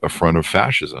the affront of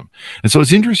fascism. And so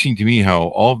it's interesting to me how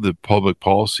all of the public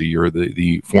policy or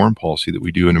the foreign policy that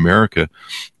we do in America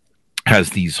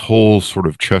has these whole sort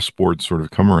of chessboard sort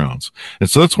of come arounds. And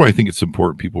so that's why I think it's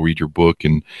important people read your book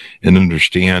and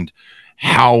understand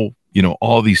how,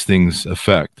 all these things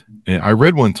affect. And I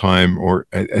read one time, or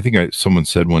I think someone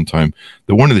said one time,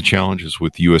 that one of the challenges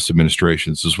with U.S.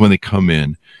 administrations is when they come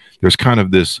in, there's kind of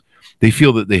this, they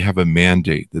feel that they have a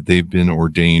mandate, that they've been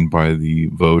ordained by the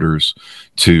voters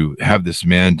to have this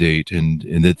mandate and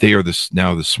that they are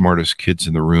now the smartest kids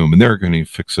in the room and they're going to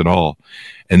fix it all.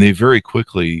 And they very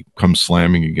quickly come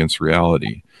slamming against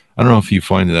reality. I don't know if you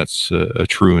find that's a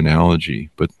true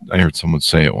analogy, but I heard someone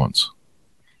say it once.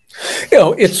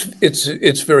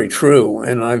 It's very true.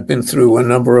 And I've been through a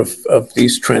number of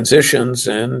these transitions,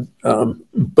 and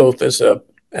both as a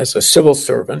civil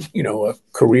servant, a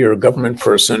career government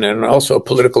person, and also a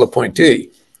political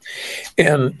appointee.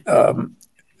 And,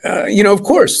 of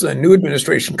course, the new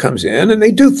administration comes in and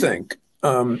they do think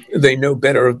they know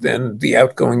better than the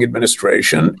outgoing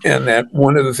administration, and that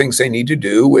one of the things they need to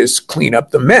do is clean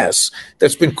up the mess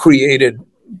that's been created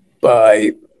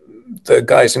by the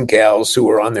guys and gals who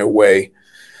are on their way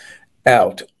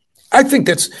out. I think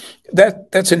that's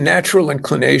a natural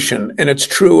inclination, and it's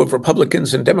true of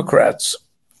Republicans and Democrats.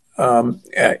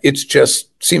 It just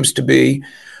seems to be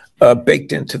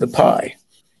baked into the pie.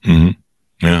 Mm-hmm.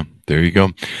 Yeah, there you go.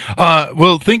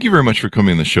 Well, thank you very much for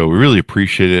coming on the show. We really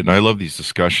appreciate it. And I love these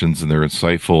discussions, and they're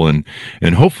insightful.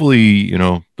 And hopefully,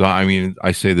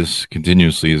 I say this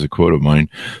continuously as a quote of mine.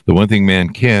 The one thing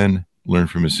man can learn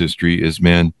from his history is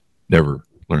man never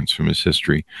learns from his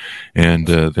history. And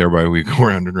thereby we go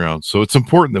round and round. So it's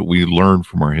important that we learn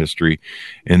from our history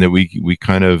and that we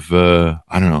kind of,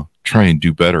 try and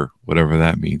do better, whatever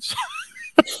that means.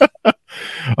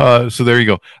 So there you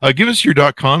go. Give us your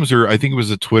 .coms, or I think it was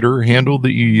a Twitter handle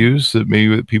that you use that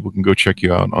maybe people can go check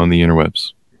you out on the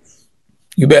interwebs.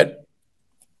 You bet.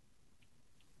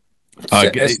 Go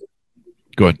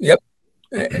ahead. Yep.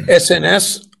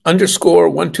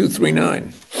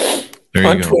 SNS_1239. There you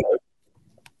on go. Twitter.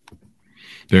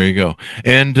 There you go.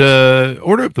 And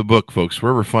order up the book, folks,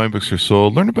 wherever fine books are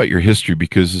sold. Learn about your history,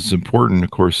 because it's important, of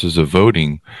course, as a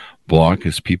voting bloc,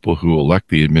 as people who elect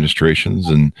the administrations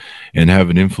and have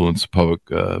an influence public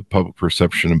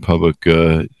perception and public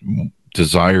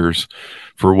desires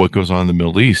for what goes on in the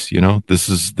Middle East. This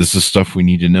is stuff we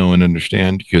need to know and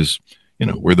understand, because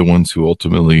we're the ones who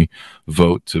ultimately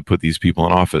vote to put these people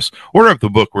in office. Order up the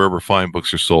book wherever fine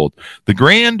books are sold. The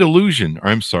Grand Delusion.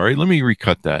 I'm sorry, let me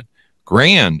recut that.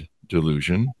 Grand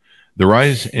Delusion: The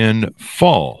Rise and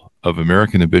Fall of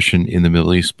American Ambition in the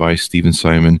Middle East by Stephen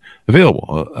Simon.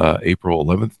 Available April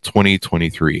 11th,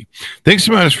 2023. Thanks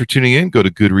so much for tuning in. Go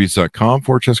to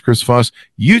goodreads.com/Chris Voss,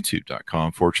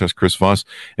 youtube.com/Chris Voss,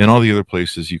 and all the other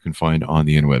places you can find on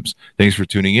the interwebs. Thanks for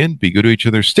tuning in. Be good to each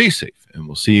other. Stay safe. And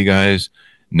we'll see you guys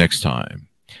next time.